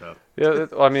lot. So yeah,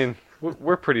 I mean,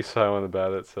 we're pretty silent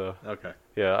about it. So okay.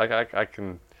 Yeah,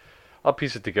 I'll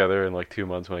piece it together in like 2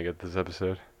 months when I get this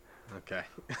episode. Okay.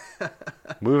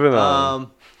 Moving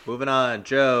on. Moving on.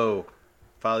 Joe,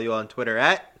 follow you on Twitter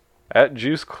at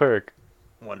Juice Clerk.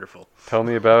 Wonderful. Tell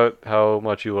me about how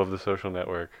much you love The Social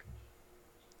Network.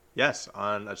 Yes,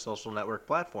 on a social network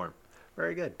platform.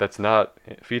 Very good. That's not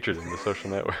featured in The Social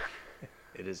Network.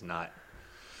 It is not.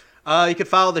 You can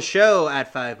follow the show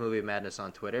at 5Movie Madness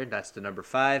on Twitter. That's the number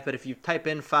 5. But if you type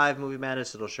in 5Movie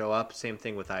Madness, it'll show up. Same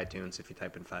thing with iTunes if you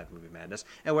type in 5Movie Madness.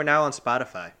 And we're now on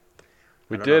Spotify.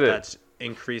 We did it. That's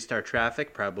increased our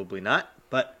traffic. Probably not.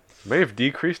 But may have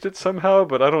decreased it somehow,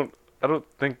 but I don't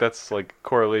think that's like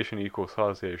correlation equals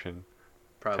causation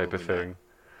type of thing.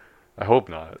 Not. I hope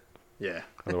not. Yeah.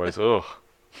 Otherwise, ugh.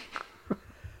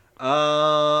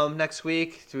 Next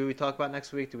week. Do we talk about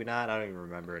next week? Do we not? I don't even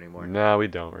remember anymore. No, we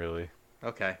don't really.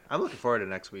 Okay. I'm looking forward to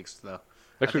next week's, though.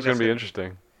 Next week's going to be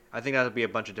interesting. I think that'll be a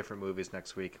bunch of different movies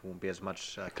next week. It won't be as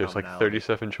much There's like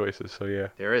 37 choices, so yeah.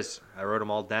 There is. I wrote them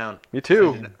all down. Me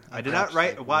too. I did not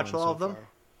watch all of them,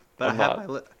 but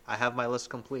I have my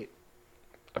list complete.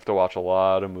 I have to watch a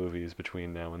lot of movies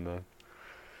between now and then.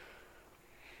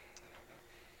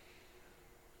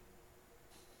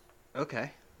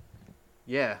 Okay.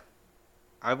 Yeah.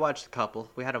 I watched a couple.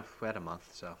 We had a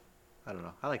month, so I don't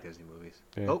know. I like Disney movies.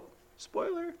 Yeah. Oh,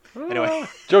 spoiler. Anyway.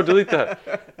 Joe, delete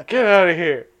that. Get out of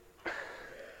here.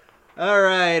 All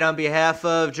right. On behalf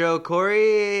of Joe,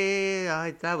 Corey,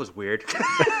 that was weird.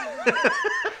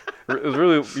 It was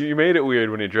really, you made it weird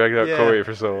when you dragged out Corey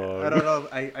for so long. I don't know.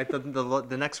 I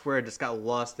the next word just got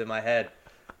lost in my head.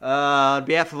 On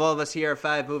behalf of all of us here at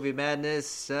 5Movie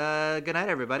Madness, good night,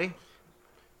 everybody.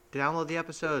 Download the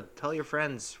episode. Tell your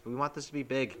friends. We want this to be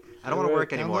big. I don't want to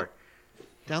work anymore.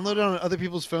 Download it on other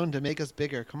people's phone to make us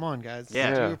bigger. Come on, guys.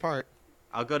 Yeah. Do your part.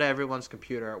 I'll go to everyone's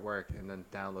computer at work and then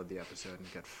download the episode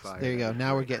and get fired. There you go.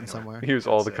 Now we're getting somewhere. Use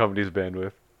all the company's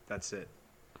bandwidth. That's it.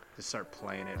 Just start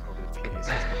playing it over the PA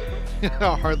system.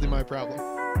 Hardly my problem.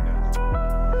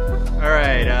 Yeah. All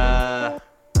right.